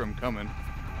could hear him coming.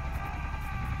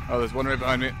 Oh, there's one right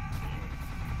behind me.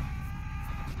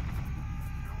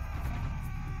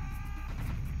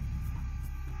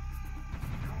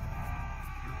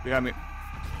 Behind me.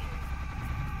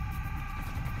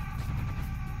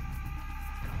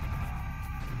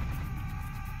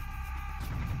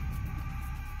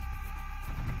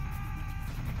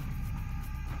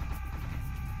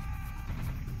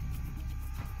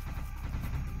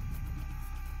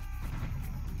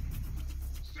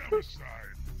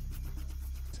 Samuside.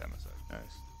 Samuside, nice.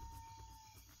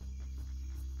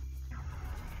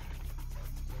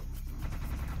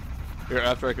 Here,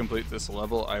 after I complete this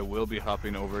level, I will be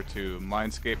hopping over to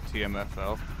Mindscape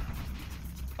TMFL.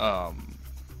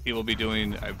 He will be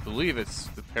doing, I believe it's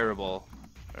the Parable,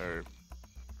 or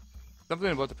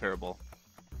something about the Parable.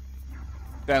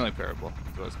 Stanley Parable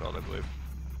is what it's called, I believe.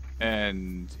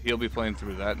 And he'll be playing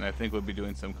through that, and I think we'll be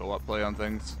doing some co-op play on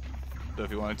things. So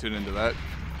if you want to tune into that,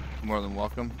 more than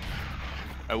welcome.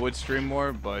 I would stream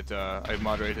more, but I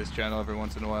moderate his channel every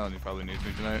once in a while, and he probably needs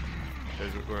me tonight.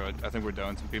 Because I think we're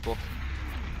down some people.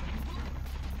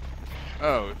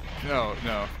 Oh, no,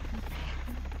 no.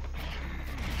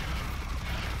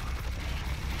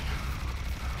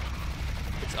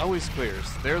 It's always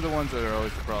clears. They're the ones that are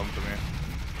always the problem for me.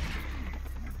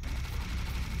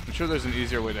 I'm sure there's an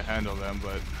easier way to handle them,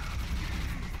 but...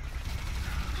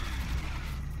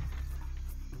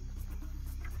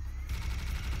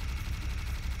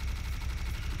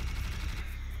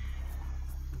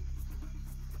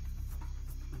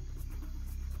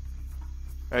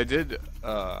 I did,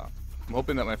 I'm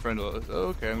hoping that my friend will, oh,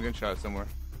 okay, I'm getting shot somewhere.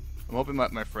 I'm hoping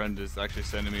that my friend is actually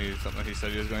sending me something he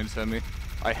said he was going to send me.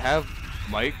 I have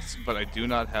mics, but I do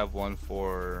not have one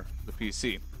for the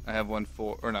PC. I have one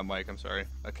for, or not mic, I'm sorry,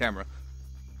 a camera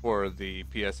for the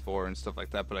PS4 and stuff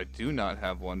like that, but I do not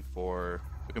have one for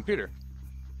the computer.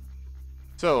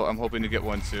 So I'm hoping to get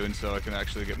one soon so I can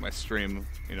actually get my stream,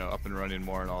 you know, up and running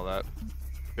more and all that.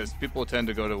 Because people tend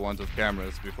to go to ones with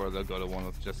cameras before they'll go to one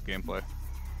with just gameplay.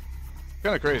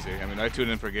 Kind of crazy. I mean, I tune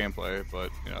in for gameplay, but,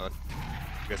 you know,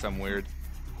 I guess I'm weird.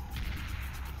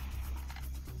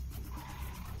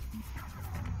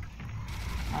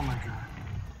 Oh my god.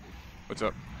 What's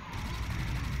up?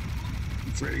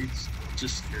 Freddy's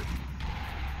just scared.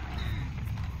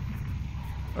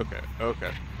 Okay,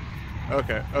 okay.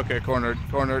 Okay, okay, cornered,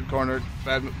 cornered, cornered.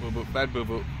 Bad boo-boo, bad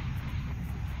boo-boo.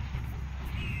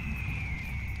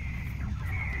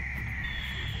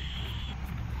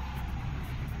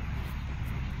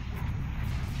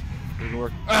 Didn't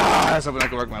work. Ah, I was hoping I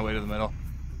could work my way to the middle.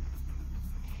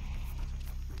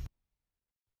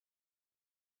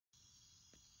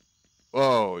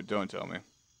 Whoa, don't tell me.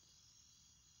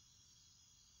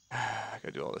 I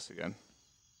gotta do all this again.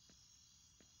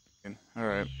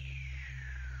 Alright.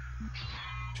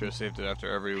 Should have saved it after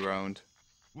every round.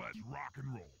 Let's rock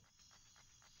and roll.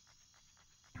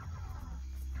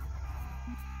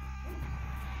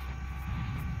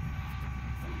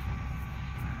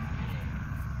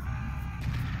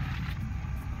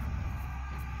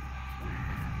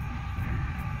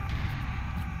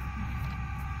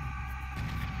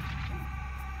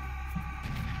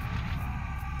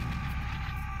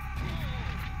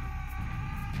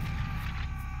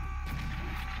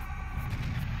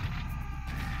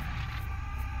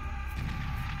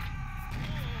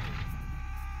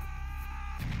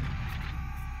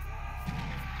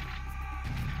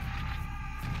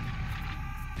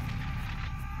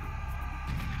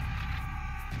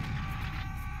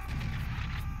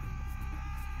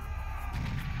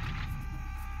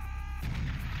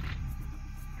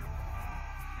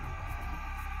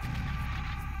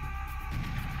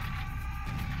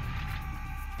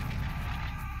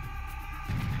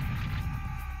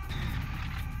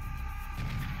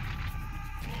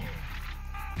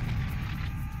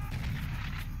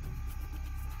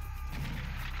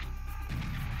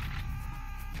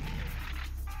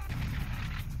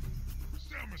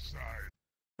 side.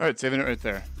 Alright, saving it right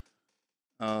there.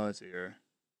 Let's see here.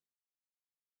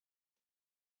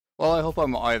 Well, I hope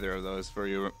I'm either of those for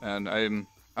you, and I'm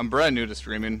brand new to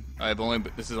streaming.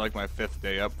 This is like my 5th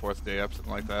day up, 4th day up,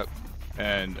 something like that,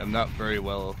 and I'm not very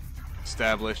well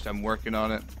established. I'm working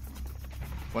on it.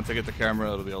 Once I get the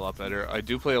camera, it'll be a lot better. I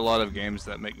do play a lot of games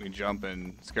that make me jump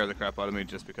and scare the crap out of me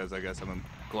just because I guess I'm a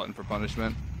glutton for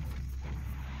punishment.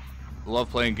 Love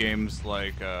playing games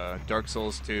like Dark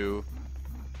Souls 2.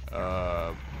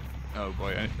 Oh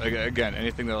boy, again,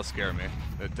 anything that'll scare me.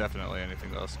 Definitely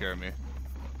anything that'll scare me.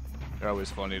 They're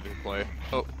always funny to play.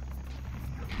 Oh.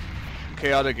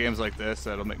 Chaotic games like this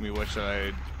that'll make me wish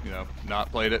I'd,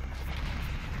 not played it.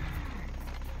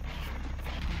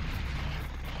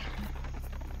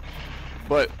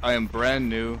 But I am brand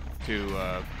new to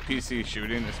PC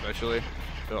shooting, especially,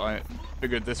 so I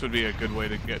figured this would be a good way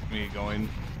to get me going.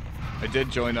 I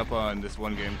did join up on this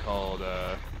one game called,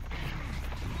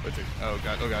 what's it? Oh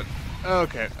god.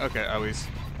 Okay,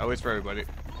 always for everybody.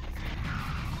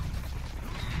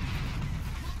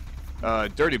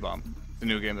 Dirty Bomb. It's a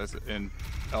new game that's in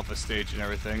alpha stage and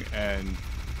everything, and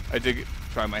I did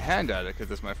try my hand at it because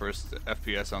it's my first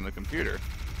FPS on the computer.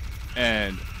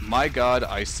 And my god,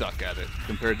 I suck at it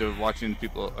compared to watching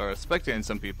people or spectating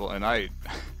some people, and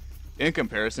in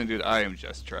comparison, dude, I am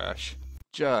just trash.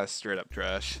 Just straight up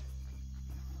trash.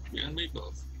 You and me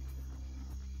both.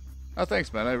 Oh,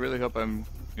 thanks, man. I really hope I'm,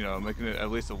 making it at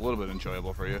least a little bit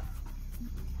enjoyable for you.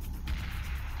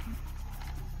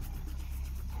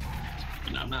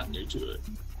 And I'm not new to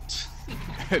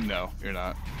it. No, you're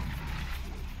not.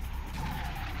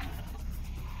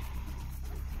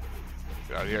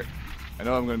 Get out of here. I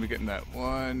know I'm going to be getting that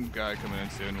one guy coming in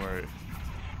soon where...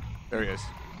 There he is.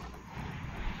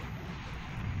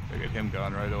 I get him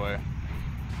gone right away.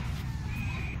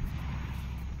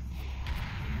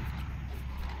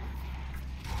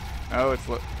 Oh,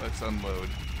 let's unload.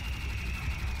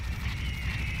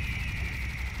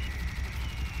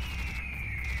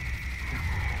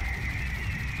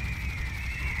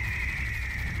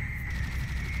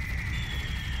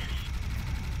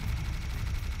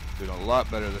 Doing a lot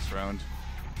better this round.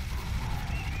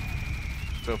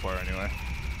 So far, anyway.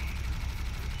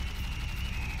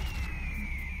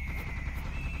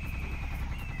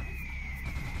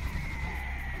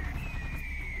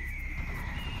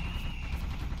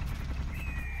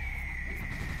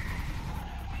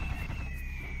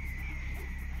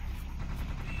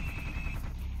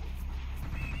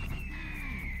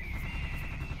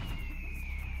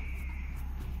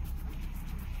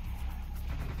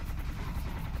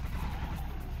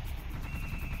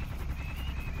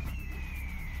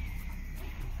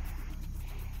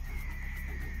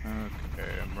 Okay,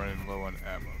 I'm running low on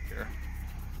ammo here.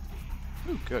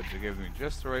 Ooh, good. They gave me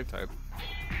just the right type.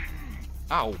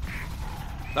 Ow!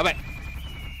 Stop it!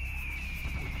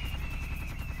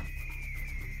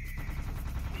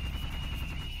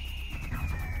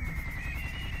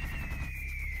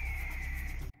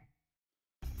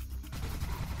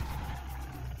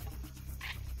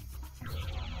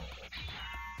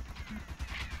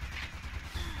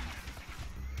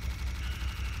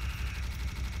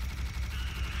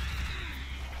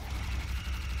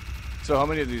 So how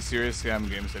many of these Serious Scam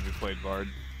games have you played, Bard?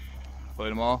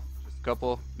 Played them all? Just a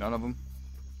couple? None of them?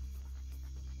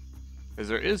 Because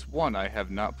there is one I have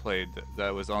not played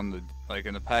that was on the,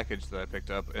 in the package that I picked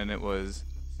up, and it was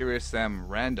Serious Sam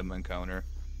Random Encounter.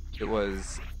 It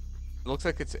looks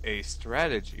like it's a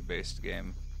strategy-based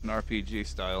game, an RPG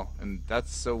style, and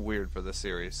that's so weird for the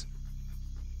series.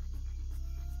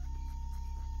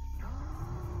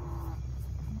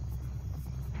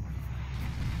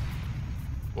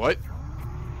 What?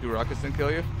 Do rockets didn't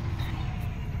kill you?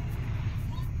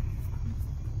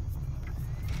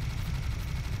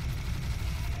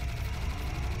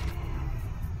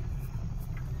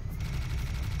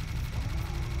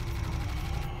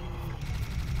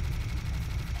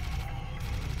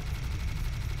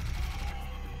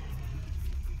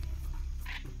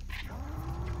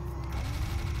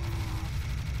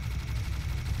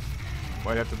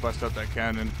 Might have to bust out that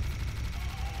cannon.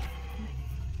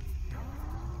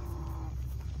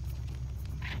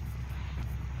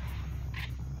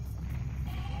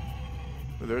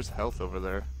 Oh, there's health over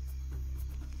there.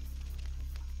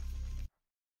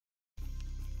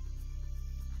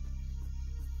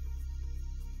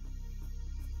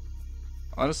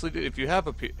 Honestly, dude, if you have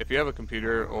a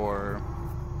computer or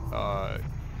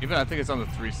even I think it's on the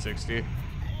 360,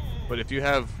 but if you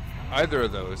have either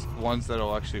of those, ones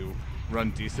that'll actually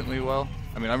run decently well.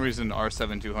 I mean, I'm using an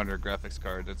R7200 graphics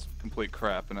card. It's complete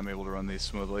crap, and I'm able to run these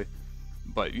smoothly.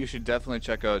 But you should definitely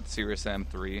check out Serious Sam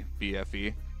 3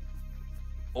 BFE.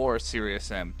 or Serious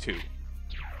Sam 2.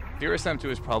 Serious Sam 2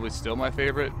 is probably still my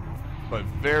favorite, but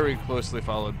very closely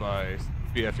followed by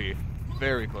BFE.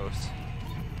 Very close.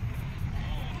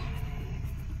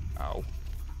 Ow.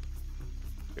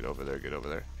 Get over there, get over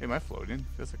there. Hey, am I floating?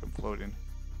 Feels like I'm floating.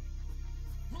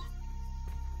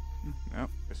 No,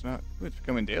 it's not. Ooh, it's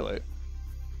becoming daylight.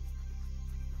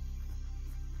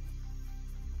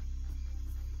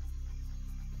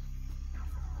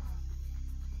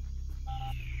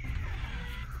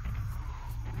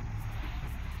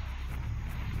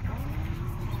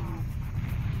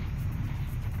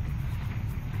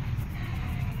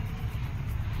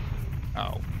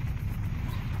 Ow.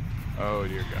 Oh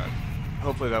dear God.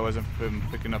 Hopefully that wasn't him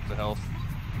picking up the health.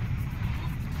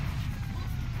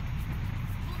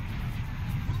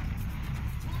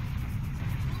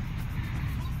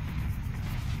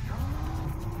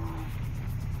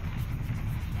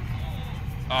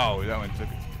 Oh, that one took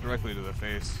it directly to the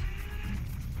face.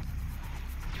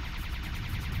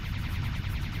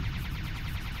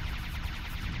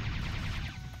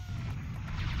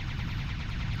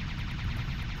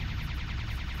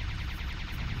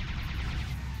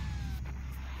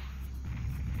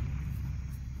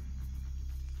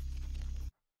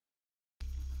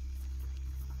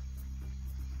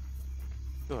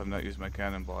 Still have not used my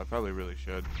cannonball. I probably really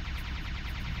should.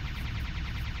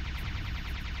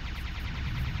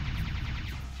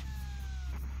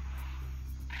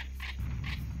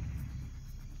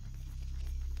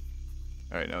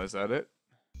 Alright, now is that it?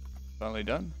 Finally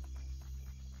done?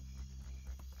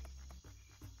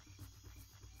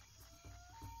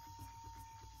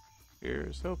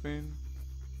 Here's hoping.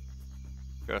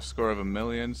 Got a score of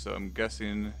 1,000,000, so I'm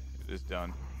guessing it is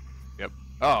done. Yep.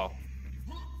 Oh!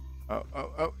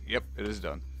 Oh, yep, it is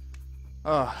done.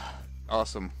 Ah,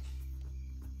 awesome.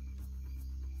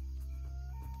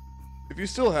 If you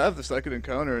still have the second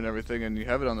encounter and everything, and you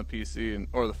have it on the PC, and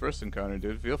or the first encounter,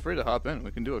 dude, feel free to hop in.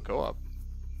 We can do a co-op.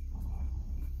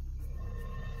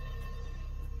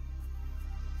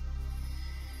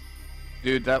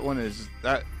 Dude, that one is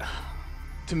that.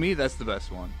 To me, that's the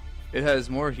best one. It has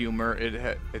more humor.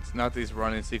 It's not these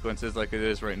running sequences like it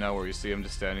is right now, where you see him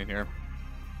just standing here.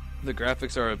 The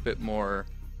graphics are a bit more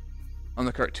on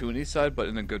the cartoony side, but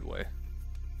in a good way.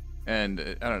 And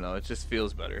I don't know, it just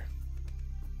feels better.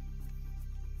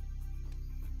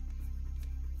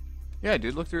 Yeah,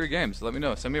 dude, look through your games. Let me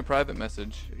know. Send me a private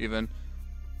message, even.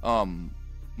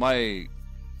 My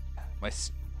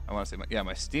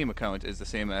Steam account is the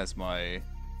same as my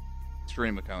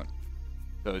stream account.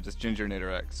 So just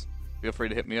Gingernator X. Feel free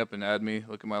to hit me up and add me.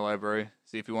 Look at my library.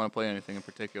 See if you want to play anything in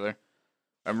particular.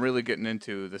 I'm really getting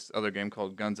into this other game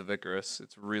called Guns of Icarus.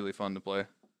 It's really fun to play.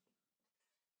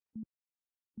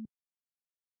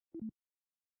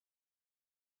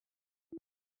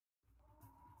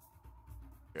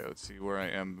 Okay, let's see where I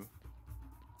am.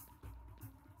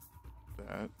 Where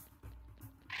I am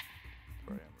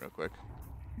real quick.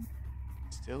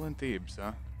 Still in Thebes,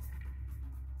 huh?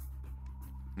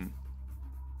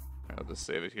 I'll just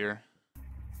save it here.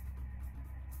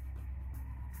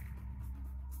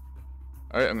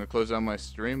 Alright, I'm going to close down my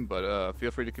stream, but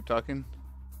feel free to keep talking.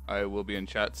 I will be in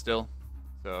chat still.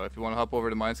 So if you want to hop over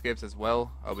to Mindscapes as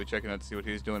well, I'll be checking out to see what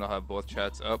he's doing. I'll have both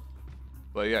chats up.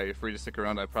 But yeah, you're free to stick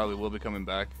around. I probably will be coming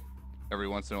back every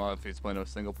once in a while if he's playing a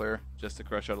single player, just to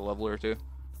crush out a level or two.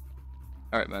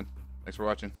 Alright, man. Thanks for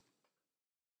watching.